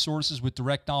to two sources with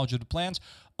direct knowledge of the plans.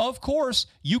 Of course,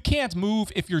 you can't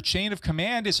move if your chain of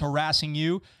command is harassing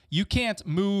you. You can't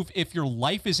move if your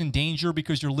life is in danger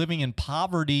because you're living in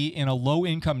poverty in a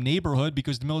low-income neighborhood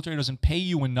because the military doesn't pay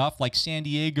you enough, like San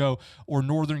Diego or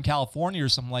Northern California or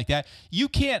something like that. You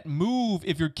can't move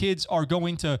if your kids are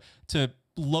going to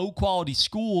low-quality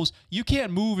schools. You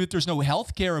can't move if there's no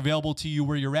health care available to you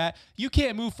where you're at. You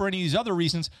can't move for any of these other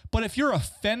reasons. But if you're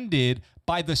offended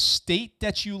by the state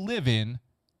that you live in,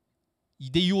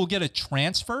 you will get a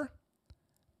transfer?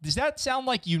 Does that sound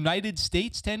like United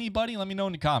States to anybody? Let me know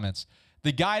in the comments.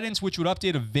 The guidance, which would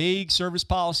update a vague service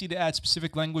policy to add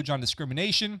specific language on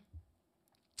discrimination,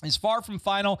 is far from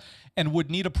final and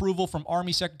would need approval from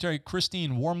Army Secretary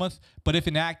Christine Wormuth. But if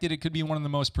enacted, it could be one of the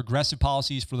most progressive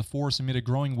policies for the force amid a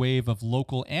growing wave of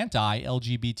local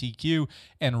anti-LGBTQ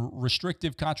and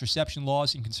restrictive contraception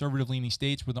laws in conservative-leaning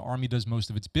states where the Army does most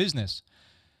of its business.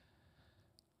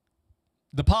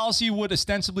 The policy would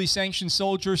ostensibly sanction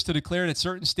soldiers to declare that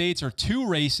certain states are too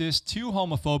racist, too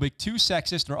homophobic, too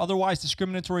sexist, or otherwise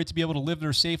discriminatory to be able to live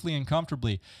there safely and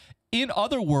comfortably. In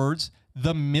other words,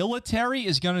 the military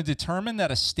is going to determine that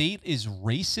a state is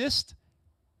racist?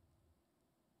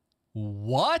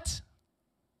 What?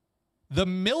 The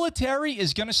military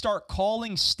is going to start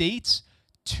calling states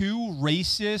too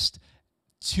racist,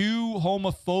 too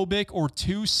homophobic, or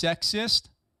too sexist,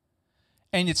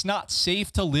 and it's not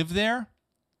safe to live there?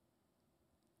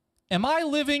 Am I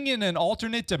living in an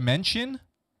alternate dimension?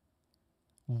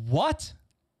 What?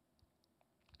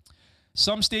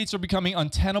 Some states are becoming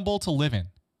untenable to live in.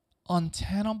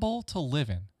 Untenable to live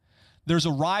in. There's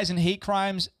a rise in hate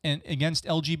crimes against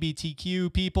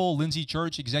LGBTQ people. Lindsay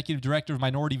Church, executive director of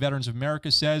Minority Veterans of America,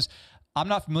 says I'm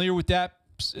not familiar with that.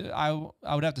 I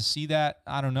would have to see that.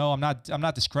 I don't know. I'm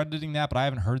not discrediting that, but I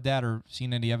haven't heard that or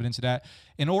seen any evidence of that.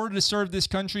 In order to serve this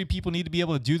country, people need to be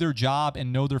able to do their job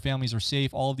and know their families are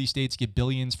safe. All of these states get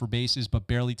billions for bases, but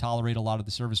barely tolerate a lot of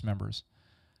the service members.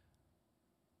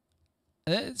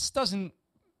 This doesn't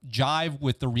jive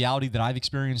with the reality that I've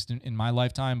experienced in my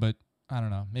lifetime, but I don't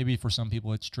know. Maybe for some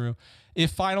people it's true.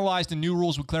 If finalized, the new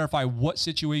rules would clarify what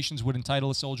situations would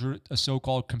entitle a soldier a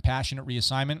so-called compassionate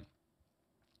reassignment.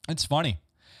 It's funny.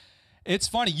 It's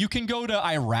funny. You can go to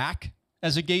Iraq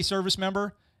as a gay service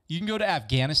member. You can go to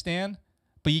Afghanistan,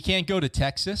 but you can't go to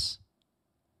Texas.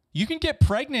 You can get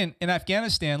pregnant in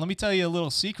Afghanistan. Let me tell you a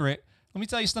little secret. Let me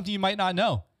tell you something you might not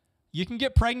know. You can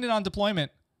get pregnant on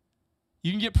deployment.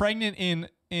 You can get pregnant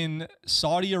in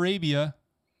Saudi Arabia.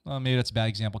 Well, maybe that's a bad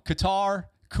example. Qatar,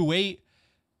 Kuwait,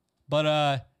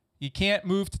 but you can't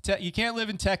move to you can't live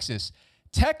in Texas.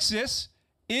 Texas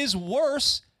is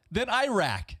worse than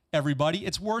Iraq, everybody.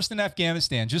 It's worse than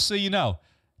Afghanistan, just so you know.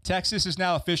 Texas is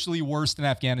now officially worse than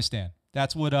Afghanistan.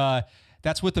 That's what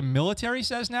the military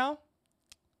says now.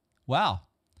 Wow.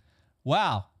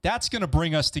 Wow. That's going to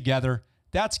bring us together.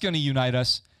 That's going to unite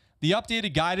us. The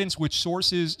updated guidance, which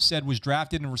sources said was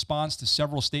drafted in response to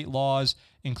several state laws,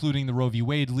 including the Roe v.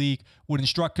 Wade leak, would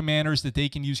instruct commanders that they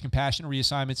can use compassionate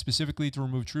reassignment specifically to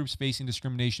remove troops facing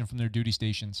discrimination from their duty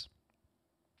stations.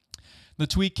 The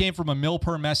tweet came from a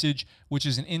MilPer message, which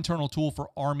is an internal tool for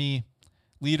Army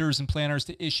leaders and planners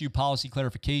to issue policy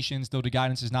clarifications, though the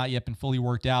guidance has not yet been fully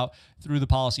worked out through the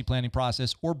policy planning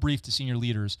process or briefed to senior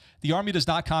leaders. The Army does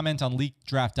not comment on leaked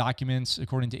draft documents,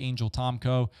 according to Angel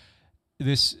Tomko.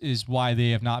 This is why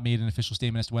they have not made an official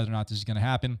statement as to whether or not this is going to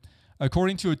happen.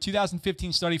 According to a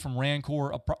 2015 study from RAND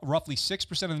Corps, roughly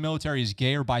 6% of the military is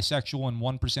gay or bisexual and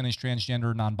 1% is transgender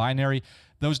or non-binary.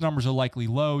 Those numbers are likely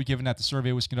low, given that the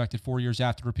survey was conducted 4 years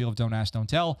after the repeal of Don't Ask, Don't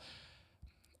Tell.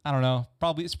 I don't know.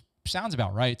 Probably it sounds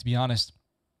about right, to be honest.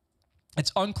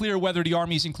 It's unclear whether the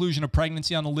Army's inclusion of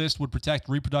pregnancy on the list would protect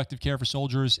reproductive care for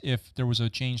soldiers if there was a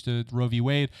change to Roe v.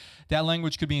 Wade. That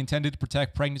language could be intended to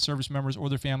protect pregnant service members or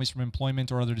their families from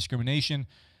employment or other discrimination.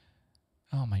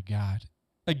 Oh, my God.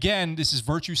 Again, this is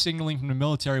virtue signaling from the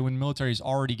military when the military has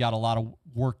already got a lot of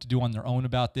work to do on their own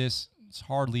about this. It's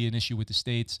hardly an issue with the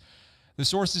states. The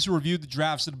sources who reviewed the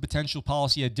drafts of the potential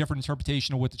policy had different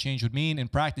interpretation of what the change would mean. In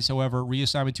practice, however,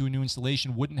 reassignment to a new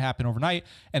installation wouldn't happen overnight,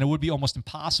 and it would be almost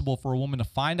impossible for a woman to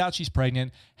find out she's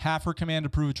pregnant, have her command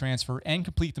approve a transfer, and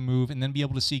complete the move, and then be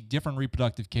able to seek different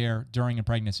reproductive care during a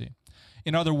pregnancy.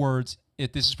 In other words,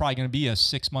 this is probably going to be a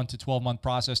 6-month to 12-month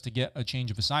process to get a change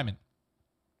of assignment,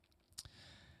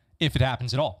 if it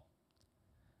happens at all.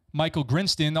 Michael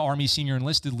Grinston, the Army's senior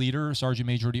enlisted leader, Sergeant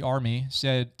Major of the Army,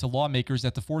 said to lawmakers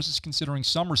that the force is considering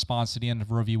some response to the end of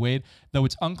Roe v. Wade, though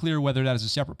it's unclear whether that is a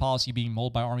separate policy being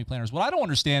molded by Army planners. What I don't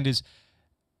understand is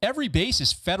every base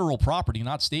is federal property,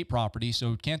 not state property.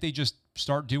 So can't they just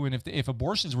start doing, if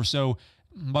abortions were so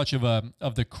much of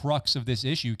the crux of this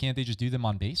issue, can't they just do them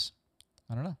on base?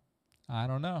 I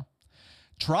don't know.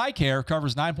 TRICARE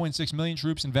covers 9.6 million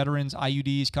troops and veterans,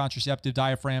 IUDs, contraceptive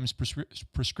diaphragms,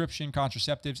 prescription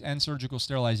contraceptives, and surgical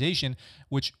sterilization,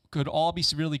 which could all be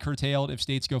severely curtailed if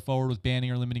states go forward with banning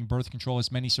or limiting birth control,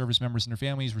 as many service members and their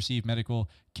families receive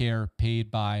medical care paid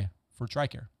by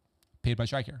TRICARE.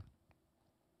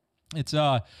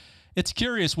 It's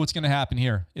curious what's going to happen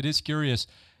here. It is curious.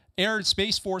 Air and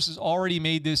Space Force has already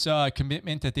made this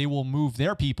commitment that they will move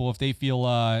their people if they feel,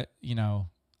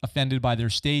 offended by their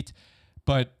state.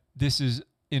 But this is,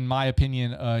 in my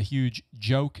opinion, a huge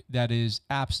joke. That is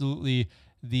absolutely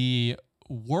the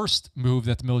worst move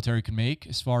that the military could make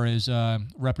as far as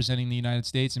representing the United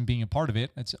States and being a part of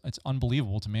it. It's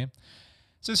unbelievable to me.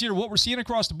 It says here, what we're seeing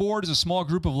across the board is a small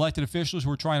group of elected officials who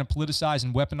are trying to politicize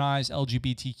and weaponize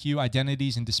LGBTQ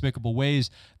identities in despicable ways.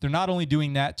 They're not only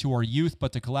doing that to our youth,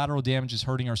 but the collateral damage is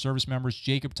hurting our service members.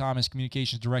 Jacob Thomas,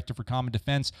 Communications Director for Common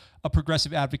Defense, a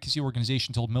progressive advocacy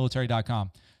organization, told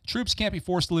military.com. Troops can't be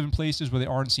forced to live in places where they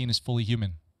aren't seen as fully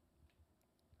human.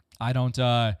 I don't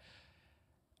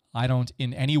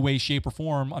in any way, shape, or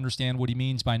form understand what he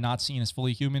means by not seen as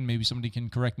fully human. Maybe somebody can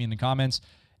correct me in the comments.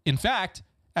 In fact,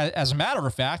 as a matter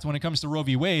of fact, when it comes to Roe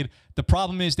v. Wade, the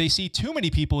problem is they see too many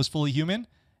people as fully human,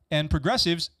 and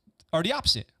progressives are the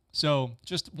opposite. So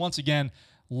just once again,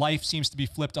 life seems to be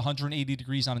flipped 180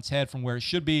 degrees on its head from where it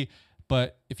should be.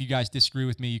 But if you guys disagree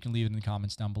with me, you can leave it in the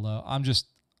comments down below.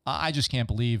 I just can't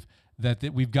believe that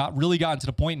we've really gotten to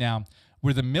the point now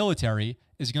where the military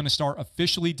is going to start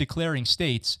officially declaring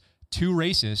states too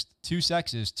racist, too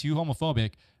sexist, too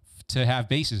homophobic to have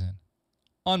bases in.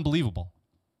 Unbelievable.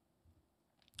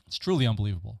 It's truly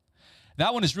unbelievable.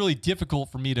 That one is really difficult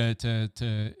for me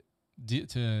to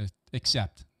to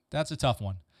accept. That's a tough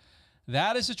one.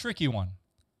 That is a tricky one.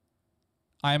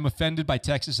 I am offended by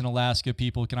Texas and Alaska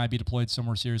people. Can I be deployed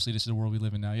somewhere? Seriously, this is the world we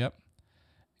live in now. Yep.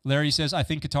 Larry says, I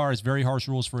think Qatar has very harsh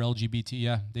rules for LGBT.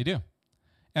 Yeah, they do.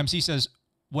 MC says,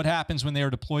 what happens when they are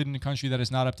deployed in a country that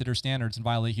is not up to their standards and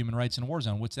violate human rights in a war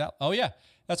zone? What's that? Oh, yeah.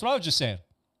 That's what I was just saying.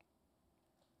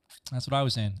 That's what I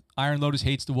was saying. Iron Lotus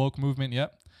hates the woke movement.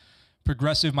 Yep.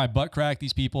 Progressive, my butt crack.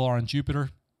 These people are on Jupiter.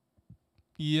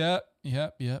 Yep.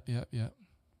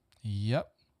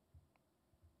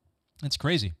 It's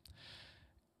crazy.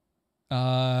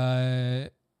 I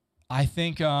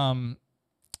think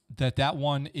that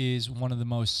one is one of the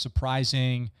most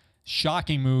surprising,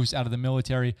 shocking moves out of the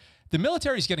military. The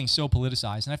military is getting so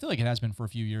politicized, and I feel like it has been for a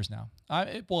few years now.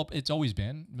 It's always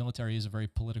been. Military is a very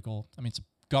political, it's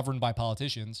governed by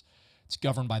politicians. It's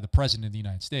governed by the president of the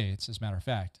United States, as a matter of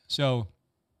fact. So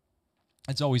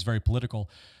it's always very political.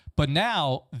 But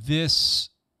now this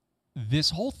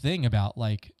whole thing about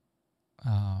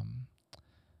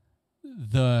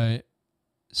the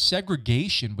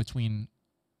segregation between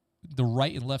the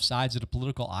right and left sides of the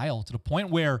political aisle to the point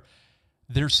where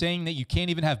they're saying that you can't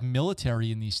even have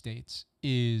military in these states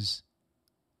is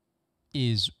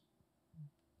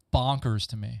bonkers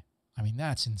to me.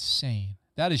 That's insane.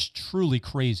 That is truly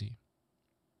crazy.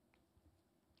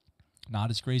 Not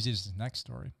as crazy as the next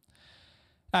story.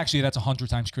 Actually, that's 100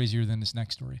 times crazier than this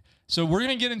next story. So we're going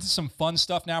to get into some fun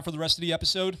stuff now for the rest of the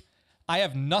episode. I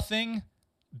have nothing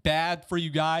bad for you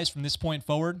guys from this point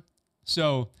forward.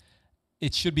 So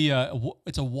it should be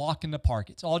it's a walk in the park.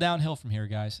 It's all downhill from here,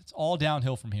 guys. It's all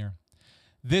downhill from here.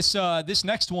 This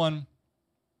next one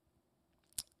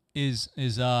is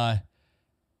they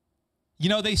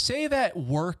say that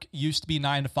work used to be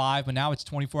 9 to 5, but now it's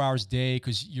 24 hours a day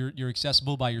because you're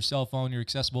accessible by your cell phone, you're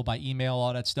accessible by email,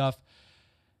 all that stuff.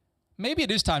 Maybe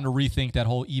it is time to rethink that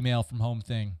whole email from home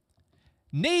thing.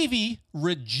 Navy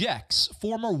rejects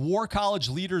former War College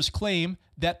leader's claim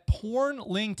that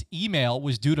porn-linked email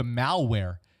was due to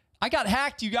malware. I got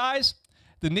hacked, you guys.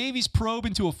 The Navy's probe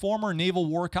into a former Naval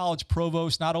War College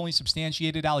provost not only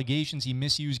substantiated allegations he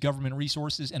misused government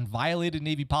resources and violated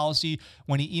Navy policy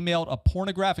when he emailed a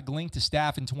pornographic link to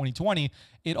staff in 2020,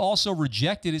 it also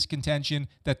rejected his contention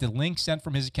that the link sent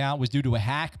from his account was due to a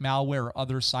hack, malware, or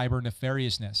other cyber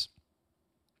nefariousness.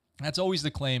 That's always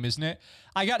the claim, isn't it?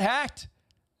 I got hacked.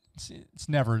 It's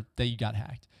never that you got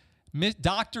hacked.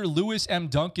 Dr. Lewis M.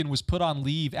 Duncan was put on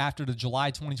leave after the July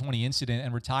 2020 incident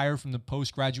and retired from the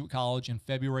postgraduate college in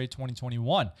February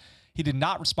 2021. He did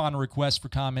not respond to requests for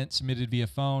comment submitted via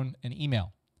phone and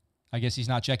email. I guess he's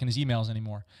not checking his emails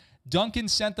anymore. Duncan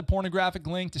sent the pornographic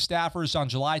link to staffers on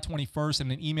July 21st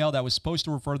in an email that was supposed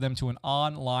to refer them to an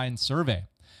online survey.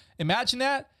 Imagine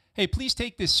that. Hey, please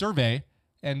take this survey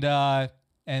and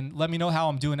let me know how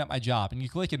I'm doing at my job. And you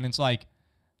click it and it's like,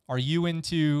 are you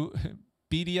into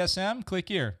BDSM? Click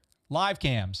here. Live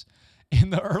cams.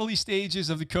 In the early stages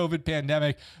of the COVID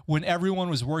pandemic, when everyone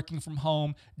was working from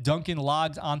home, Duncan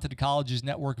logged onto the college's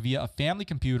network via a family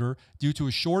computer due to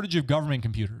a shortage of government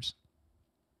computers.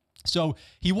 So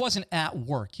he wasn't at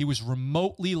work. He was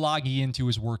remotely logging into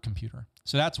his work computer.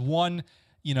 So that's one,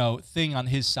 thing on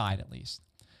his side at least.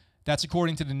 That's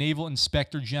according to the Naval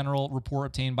Inspector General report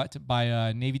obtained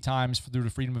by Navy Times through the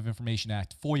Freedom of Information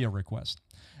Act FOIA request.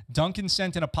 Duncan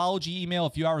sent an apology email a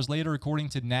few hours later, according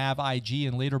to NAVIG,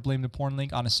 and later blamed the porn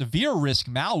link on a severe risk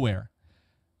malware.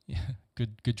 Yeah,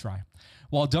 good try.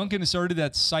 While Duncan asserted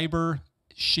that cyber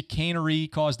chicanery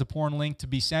caused the porn link to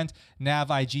be sent,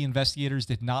 NAVIG investigators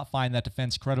did not find that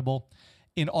defense credible.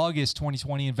 In August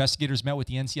 2020, investigators met with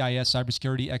the NCIS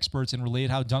cybersecurity experts and relayed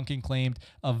how Duncan claimed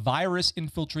a virus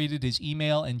infiltrated his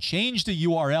email and changed the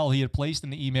URL he had placed in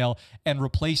the email and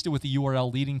replaced it with a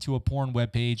URL leading to a porn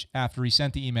webpage after he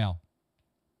sent the email.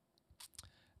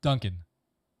 Duncan.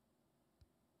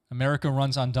 America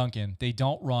runs on Duncan. They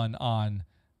don't run on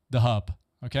the hub,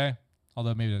 okay?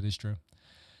 Although maybe that is true.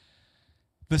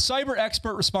 The cyber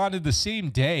expert responded the same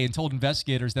day and told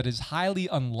investigators that it is highly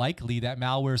unlikely that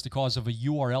malware is the cause of a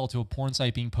URL to a porn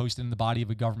site being posted in the body of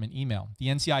a government email. The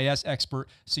NCIS expert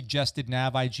suggested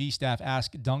NAVIG staff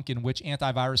ask Duncan which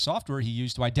antivirus software he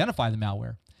used to identify the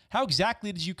malware. How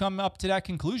exactly did you come up to that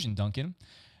conclusion, Duncan?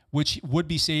 Which would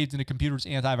be saved in the computer's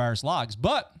antivirus logs,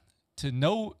 but to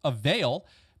no avail,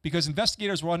 because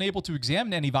investigators were unable to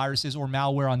examine any viruses or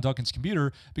malware on Duncan's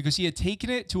computer because he had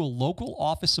taken it to a local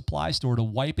office supply store to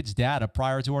wipe its data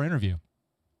prior to our interview.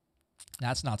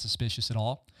 That's not suspicious at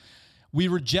all. We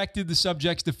rejected the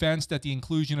subject's defense that the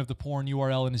inclusion of the porn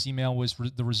URL in his email was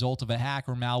the result of a hack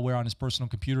or malware on his personal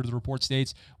computer, the report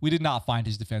states. We did not find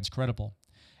his defense credible.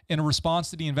 In a response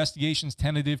to the investigation's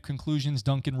tentative conclusions,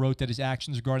 Duncan wrote that his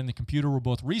actions regarding the computer were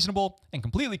both reasonable and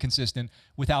completely consistent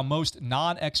with how most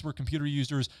non-expert computer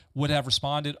users would have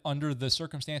responded under the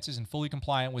circumstances and fully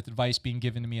compliant with advice being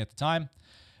given to me at the time.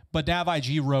 But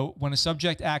NavIG wrote, when a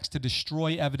subject acts to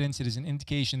destroy evidence, it is an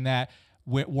indication that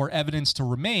were evidence to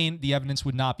remain, the evidence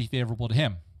would not be favorable to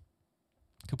him.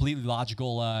 Completely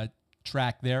logical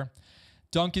track there.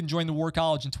 Duncan joined the War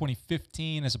College in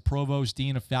 2015 as a provost,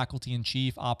 dean of faculty and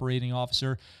chief operating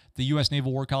officer. The U.S.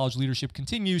 Naval War College leadership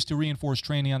continues to reinforce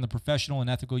training on the professional and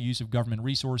ethical use of government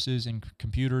resources and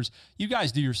computers. You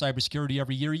guys do your cybersecurity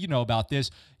every year. You know about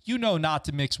this. You know not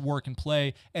to mix work and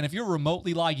play. And if you're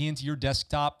remotely logging into your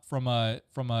desktop from a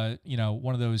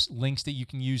one of those links that you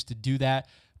can use to do that,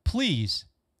 please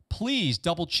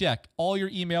double check all your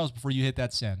emails before you hit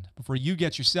that send, before you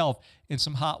get yourself in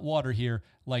some hot water here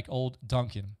like old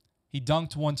Duncan. He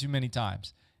dunked one too many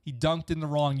times. He dunked in the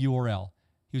wrong URL.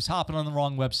 He was hopping on the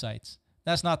wrong websites.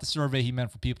 That's not the survey he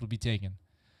meant for people to be taking.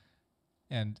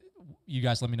 And you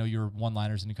guys let me know your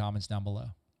one-liners in the comments down below.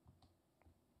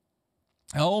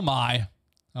 Oh my.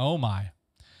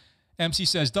 MC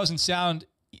says, doesn't sound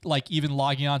like even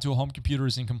logging onto a home computer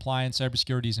is in compliance.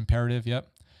 Cybersecurity is imperative. Yep.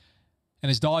 And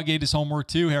his dog ate his homework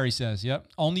too, Harry says. Yep.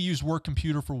 Only use work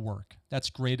computer for work.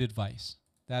 That's great advice.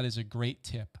 That is a great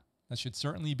tip. That should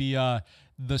certainly be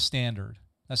the standard.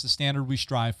 That's the standard we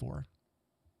strive for.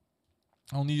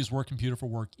 Only use work computer for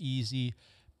work. Easy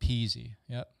peasy.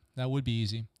 Yep. That would be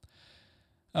easy.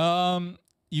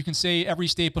 You can say every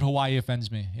state but Hawaii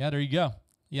offends me. Yeah, there you go.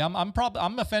 Yeah,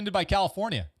 I'm offended by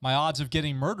California. My odds of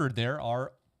getting murdered there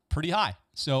are pretty high.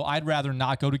 So I'd rather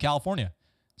not go to California.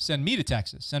 Send me to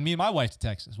Texas. Send me and my wife to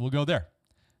Texas. We'll go there.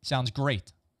 Sounds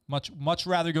great. Much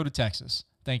rather go to Texas.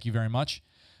 Thank you very much.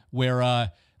 Where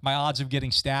my odds of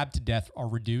getting stabbed to death are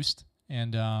reduced,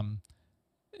 and I'll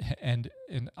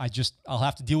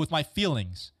have to deal with my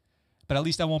feelings, but at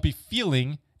least I won't be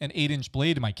feeling an 8-inch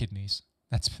blade in my kidneys.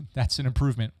 That's an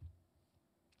improvement.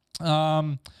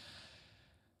 Now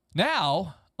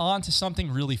on to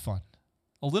something really fun.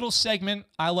 A little segment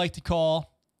I like to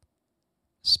call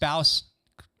Spouse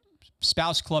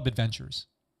Club Adventures.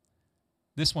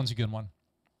 This one's a good one.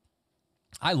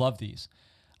 I love these.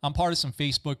 I'm part of some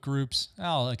Facebook groups.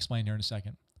 I'll explain here in a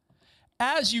second.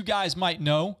 As you guys might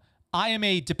know, I am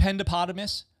a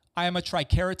dependopotamus. I am a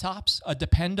triceratops, a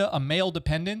dependa, a male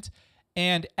dependent.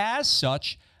 And as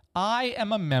such, I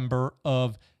am a member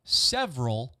of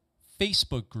several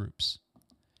Facebook groups.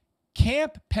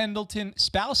 Camp Pendleton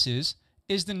Spouses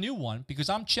is the new one because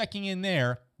I'm checking in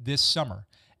there this summer.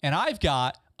 And I've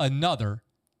got another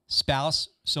spouse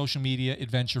social media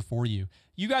adventure for you.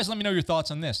 You guys let me know your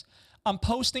thoughts on this. I'm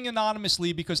posting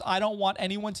anonymously because I don't want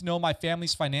anyone to know my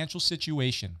family's financial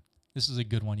situation. This is a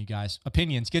good one, you guys.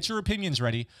 Opinions. Get your opinions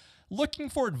ready. Looking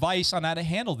for advice on how to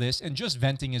handle this and just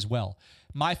venting as well.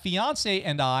 My fiance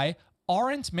and I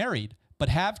aren't married, but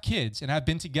have kids and have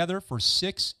been together for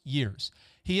 6 years.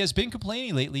 He has been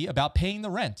complaining lately about paying the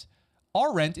rent.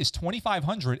 Our rent is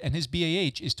 $2,500 and his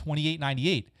BAH is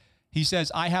 $28.98. He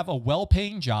says I have a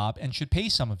well-paying job and should pay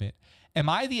some of it. Am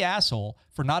I the asshole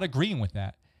for not agreeing with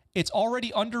that? It's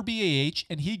already under BAH,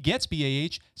 and he gets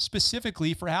BAH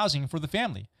specifically for housing for the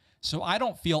family. So I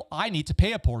don't feel I need to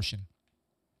pay a portion.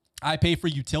 I pay for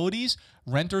utilities,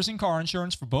 renters, and car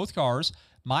insurance for both cars.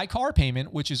 My car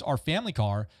payment, which is our family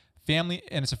car, and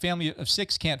it's a family of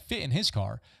 6, can't fit in his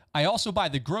car. I also buy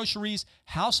the groceries,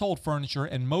 household furniture,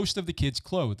 and most of the kids'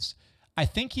 clothes. I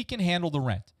think he can handle the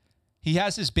rent. He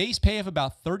has his base pay of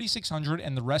about $3,600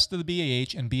 and the rest of the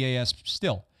BAH and BAS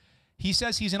still. He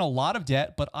says he's in a lot of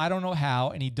debt, but I don't know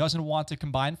how, and he doesn't want to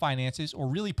combine finances or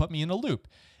really put me in a loop.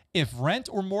 If rent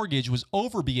or mortgage was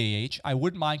over BAH, I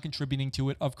wouldn't mind contributing to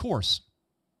it, of course.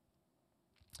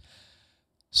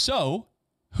 So,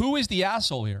 who is the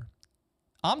asshole here?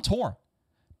 I'm torn.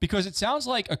 Because it sounds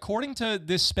like, according to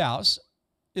this spouse,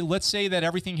 let's say that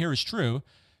everything here is true,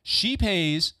 she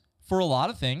pays for a lot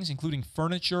of things, including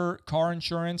furniture, car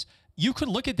insurance. You could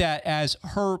look at that as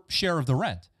her share of the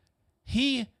rent.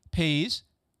 He pays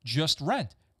just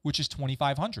rent, which is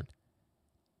 $2,500.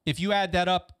 If you add that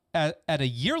up at a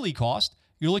yearly cost,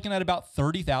 you're looking at about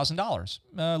 $30,000,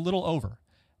 a little over,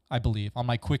 I believe, on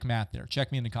my quick math there.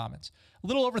 Check me in the comments. A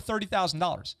little over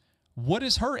 $30,000. What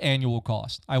is her annual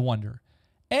cost, I wonder?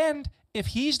 And if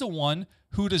he's the one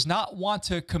who does not want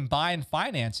to combine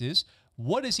finances,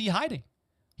 what is he hiding?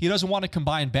 He doesn't want to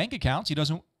combine bank accounts. He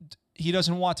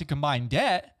doesn't want to combine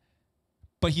debt,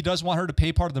 but he does want her to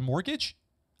pay part of the mortgage.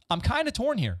 I'm kind of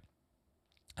torn here.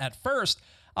 At first,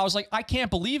 I was like, I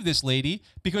can't believe this lady,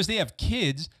 because they have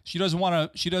kids. She doesn't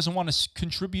want to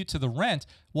contribute to the rent.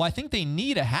 Well, I think they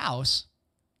need a house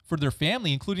for their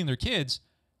family, including their kids.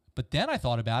 But then I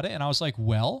thought about it and I was like,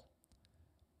 well,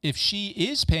 if she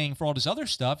is paying for all this other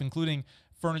stuff, including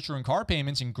furniture and car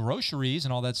payments and groceries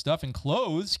and all that stuff and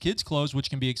clothes, kids' clothes, which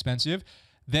can be expensive,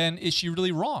 then is she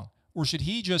really wrong? Or should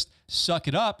he just suck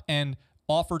it up and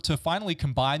offer to finally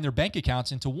combine their bank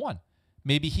accounts into one?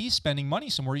 Maybe he's spending money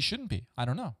somewhere he shouldn't be. I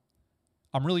don't know.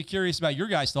 I'm really curious about your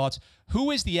guys' thoughts.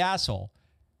 Who is the asshole?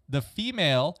 The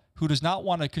female who does not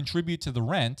want to contribute to the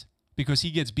rent because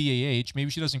he gets BAH. Maybe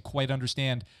she doesn't quite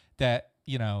understand that,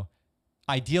 you know,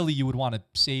 ideally you would want to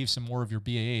save some more of your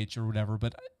BAH or whatever.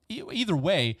 But either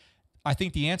way, I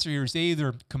think the answer here is they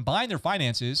either combine their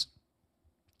finances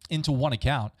into one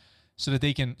account so that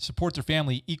they can support their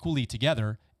family equally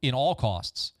together in all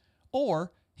costs,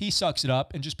 or he sucks it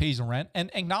up and just pays the rent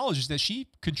and acknowledges that she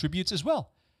contributes as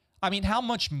well. I mean, how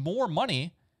much more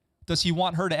money does he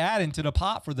want her to add into the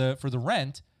pot for the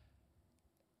rent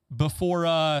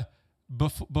before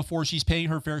she's paying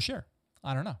her fair share?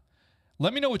 I don't know.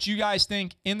 Let me know what you guys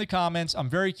think in the comments. I'm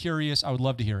very curious. I would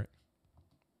love to hear it.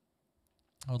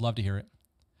 I would love to hear it.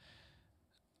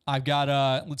 I've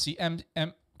got, let's see,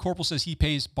 Corporal says he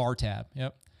pays bar tab.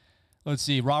 Yep. Let's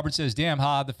see. Robert says, damn,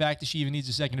 the fact that she even needs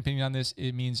a second opinion on this,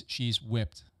 it means she's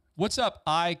whipped. What's up,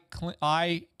 I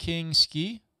King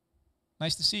Ski?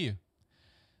 Nice to see you.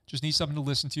 Just need something to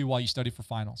listen to while you study for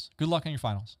finals. Good luck on your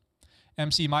finals.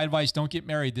 MC, my advice, don't get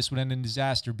married. This would end in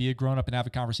disaster. Be a grown-up and have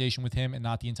a conversation with him and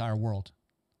not the entire world.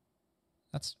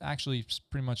 That's actually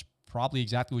pretty much probably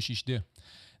exactly what she should do.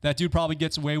 That dude probably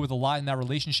gets away with a lot in that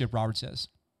relationship, Robert says.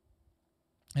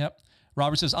 Yep.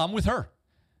 Robert says, I'm with her.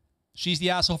 She's the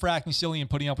asshole for acting silly and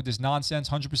putting up with this nonsense.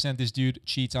 100% this dude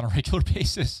cheats on a regular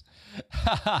basis.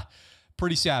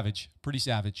 Pretty savage. Pretty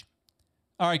savage.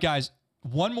 All right, guys.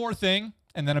 One more thing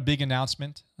and then a big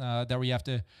announcement that we have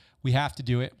to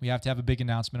do it. We have to have a big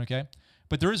announcement, okay?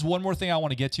 But there is one more thing I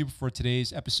want to get to before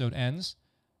today's episode ends.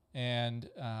 And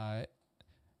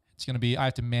it's going to be, I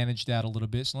have to manage that a little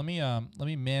bit. So let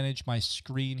me manage my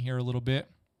screen here a little bit.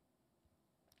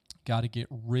 Got to get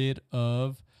rid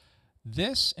of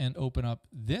this and open up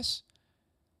this.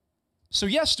 So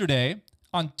yesterday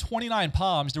on 29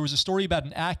 Palms, there was a story about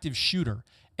an active shooter.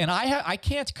 And I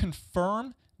can't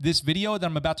confirm this video that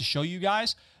I'm about to show you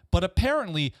guys, but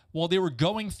apparently while they were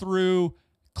going through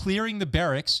clearing the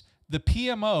barracks, the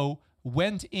PMO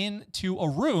went into a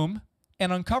room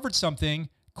and uncovered something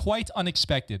quite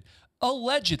unexpected.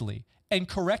 Allegedly, and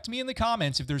correct me in the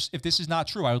comments if this is not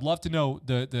true. I would love to know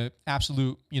the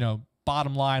absolute,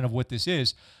 bottom line of what this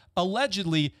is.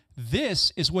 Allegedly,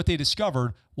 this is what they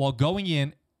discovered while going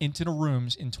into the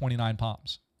rooms in 29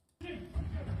 Palms.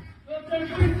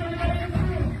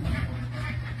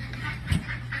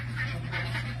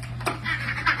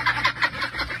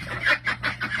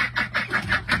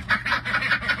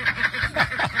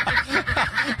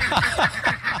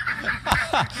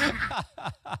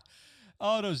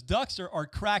 Oh, those ducks are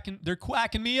cracking. They're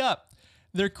quacking me up.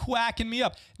 They're quacking me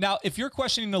up. Now, if you're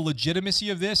questioning the legitimacy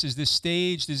of this, is this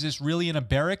staged? Is this really in a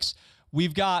barracks?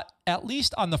 We've got, at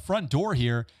least on the front door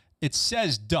here, it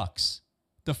says ducks.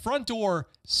 The front door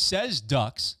says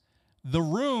ducks. The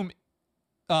room,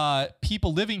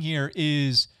 people living here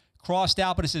is crossed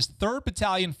out, but it says 3rd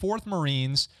Battalion, 4th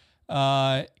Marines,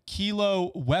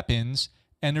 Kilo Weapons.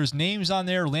 And there's names on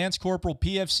there, Lance Corporal,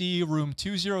 PFC, room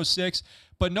 206.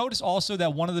 But notice also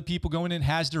that one of the people going in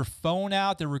has their phone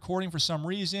out. They're recording for some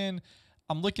reason.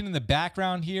 I'm looking in the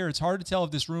background here. It's hard to tell if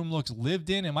this room looks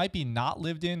lived in. It might be not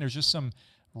lived in. There's just some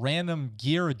random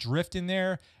gear adrift in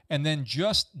there. And then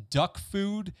just duck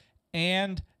food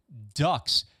and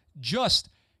ducks just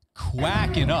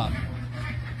quacking up.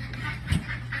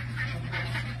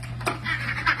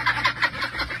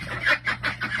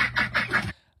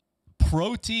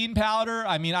 Protein powder.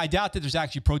 I mean, I doubt that there's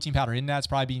actually protein powder in that. It's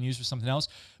probably being used for something else.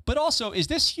 But also, is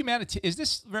this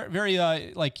very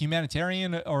like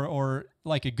humanitarian or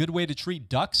like a good way to treat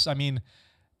ducks? I mean,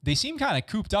 they seem kind of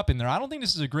cooped up in there. I don't think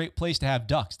this is a great place to have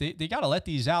ducks. They got to let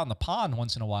these out in the pond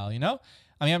once in a while, I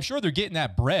mean, I'm sure they're getting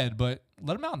that bread, but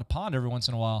let them out in the pond every once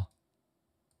in a while.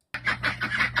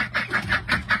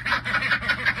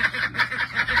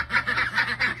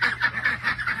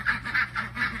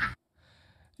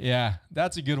 Yeah,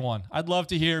 that's a good one. I'd love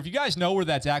to hear. If you guys know where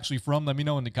that's actually from, let me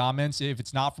know in the comments. If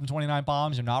it's not from 29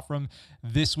 Palms or not from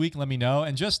this week, let me know.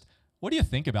 And just, what do you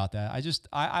think about that?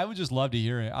 I would just love to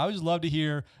hear it. I would just love to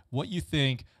hear what you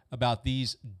think about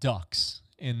these ducks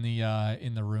in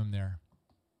the room there.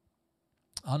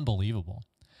 Unbelievable.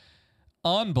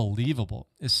 Unbelievable.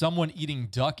 Is someone eating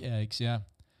duck eggs? Yeah.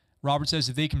 Robert says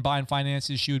if they combine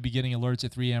finances, she would be getting alerts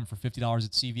at 3 a.m. for $50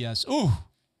 at CVS. Ooh,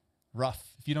 rough.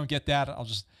 If you don't get that,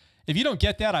 if you don't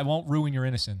get that, I won't ruin your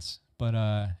innocence. But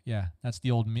yeah, that's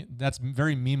that's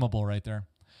very memeable right there.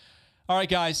 All right,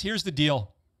 guys, here's the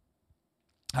deal.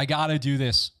 I got to do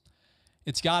this.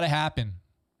 It's got to happen.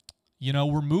 You know,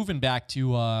 we're moving back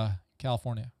to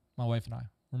California, my wife and I.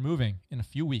 We're moving in a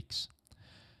few weeks.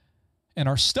 And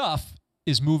our stuff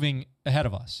is moving ahead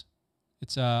of us.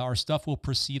 It's our stuff will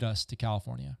precede us to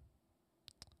California.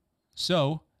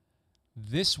 So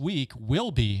this week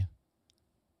will be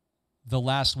the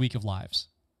last week of lives.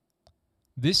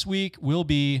 This week will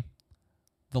be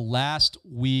the last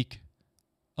week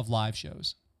of live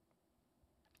shows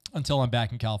until I'm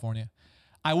back in California.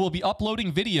 I will be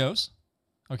uploading videos,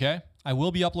 okay? I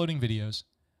will be uploading videos.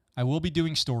 I will be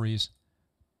doing stories,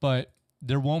 but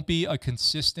there won't be a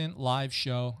consistent live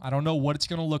show. I don't know what it's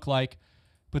going to look like,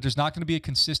 but there's not going to be a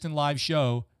consistent live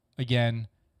show again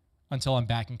until I'm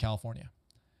back in California.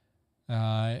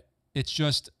 It's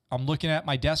just, I'm looking at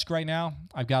my desk right now.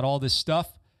 I've got all this stuff,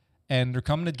 and they're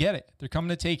coming to get it. They're coming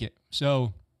to take it.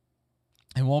 So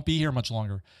it won't be here much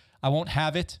longer. I won't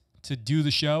have it to do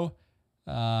the show.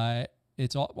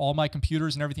 It's all my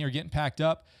computers and everything are getting packed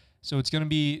up. So there's going to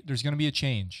be a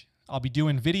change. I'll be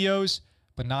doing videos,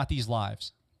 but not these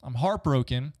lives. I'm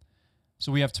heartbroken.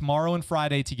 So we have tomorrow and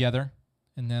Friday together,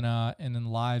 and then the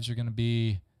lives are going to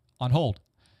be on hold.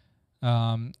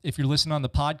 If you're listening on the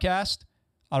podcast,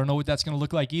 I don't know what that's going to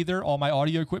look like either. All my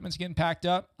audio equipment's getting packed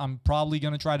up. I'm probably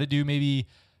going to try to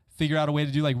figure out a way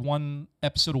to do like one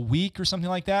episode a week or something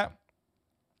like that.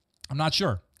 I'm not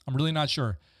sure. I'm really not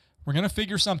sure. We're going to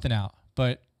figure something out,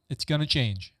 but it's going to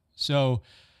change. So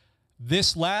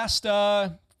this last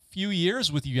few years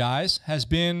with you guys has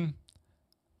been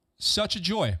such a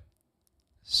joy.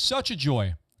 Such a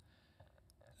joy.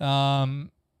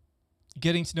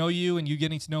 Getting to know you and you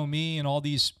getting to know me and all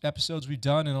these episodes we've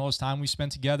done and all this time we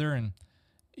spent together. And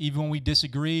even when we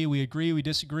disagree, we agree, we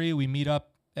disagree, we meet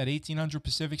up at 1800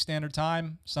 Pacific Standard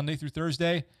Time, Sunday through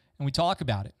Thursday, and we talk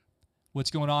about it,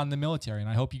 what's going on in the military. And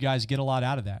I hope you guys get a lot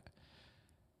out of that.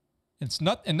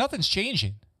 And nothing's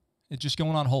changing. It's just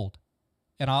going on hold.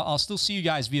 And I'll still see you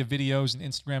guys via videos and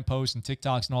Instagram posts and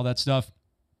TikToks and all that stuff.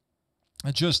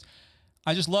 I just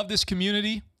love this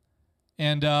community.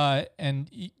 And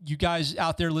you guys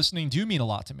out there listening do mean a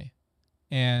lot to me.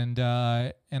 And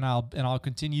I'll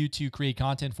continue to create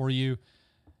content for you.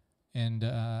 And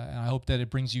I hope that it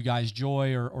brings you guys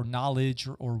joy or knowledge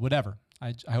or whatever.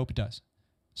 I hope it does.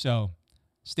 So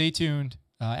stay tuned.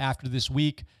 After this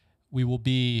week, we'll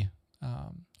be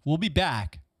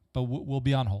back, but we'll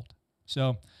be on hold.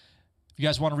 So if you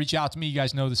guys want to reach out to me, you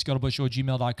guys know the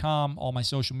scuttlebutt@gmail.com. All my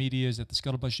social media is at the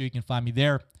Scuttlebutt Show. You can find me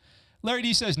there. Larry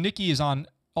D says Nikki is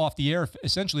off the air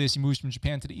essentially as he moves from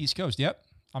Japan to the East Coast. Yep,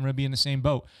 I'm going to be in the same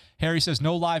boat. Harry says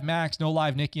no live Max, no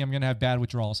live Nikki. I'm going to have bad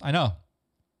withdrawals. I know.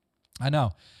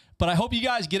 But I hope you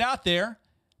guys get out there,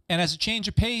 and as a change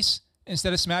of pace,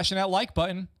 instead of smashing that like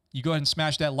button, you go ahead and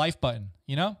smash that life button.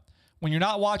 You know, when you're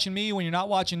not watching me, when you're not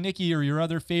watching Nikki or your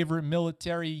other favorite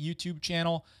military YouTube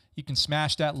channel, you can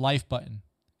smash that life button.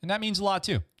 And that means a lot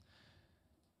too.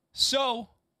 So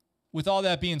with all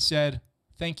that being said,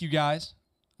 thank you guys.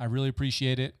 I really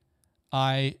appreciate it.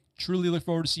 I truly look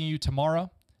forward to seeing you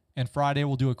tomorrow, and Friday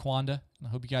we'll do a Quanda. I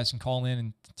hope you guys can call in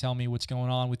and tell me what's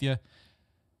going on with you.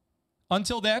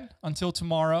 Until then, until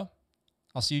tomorrow,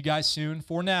 I'll see you guys soon.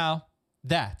 For now,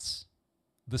 that's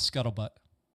the Scuttlebutt.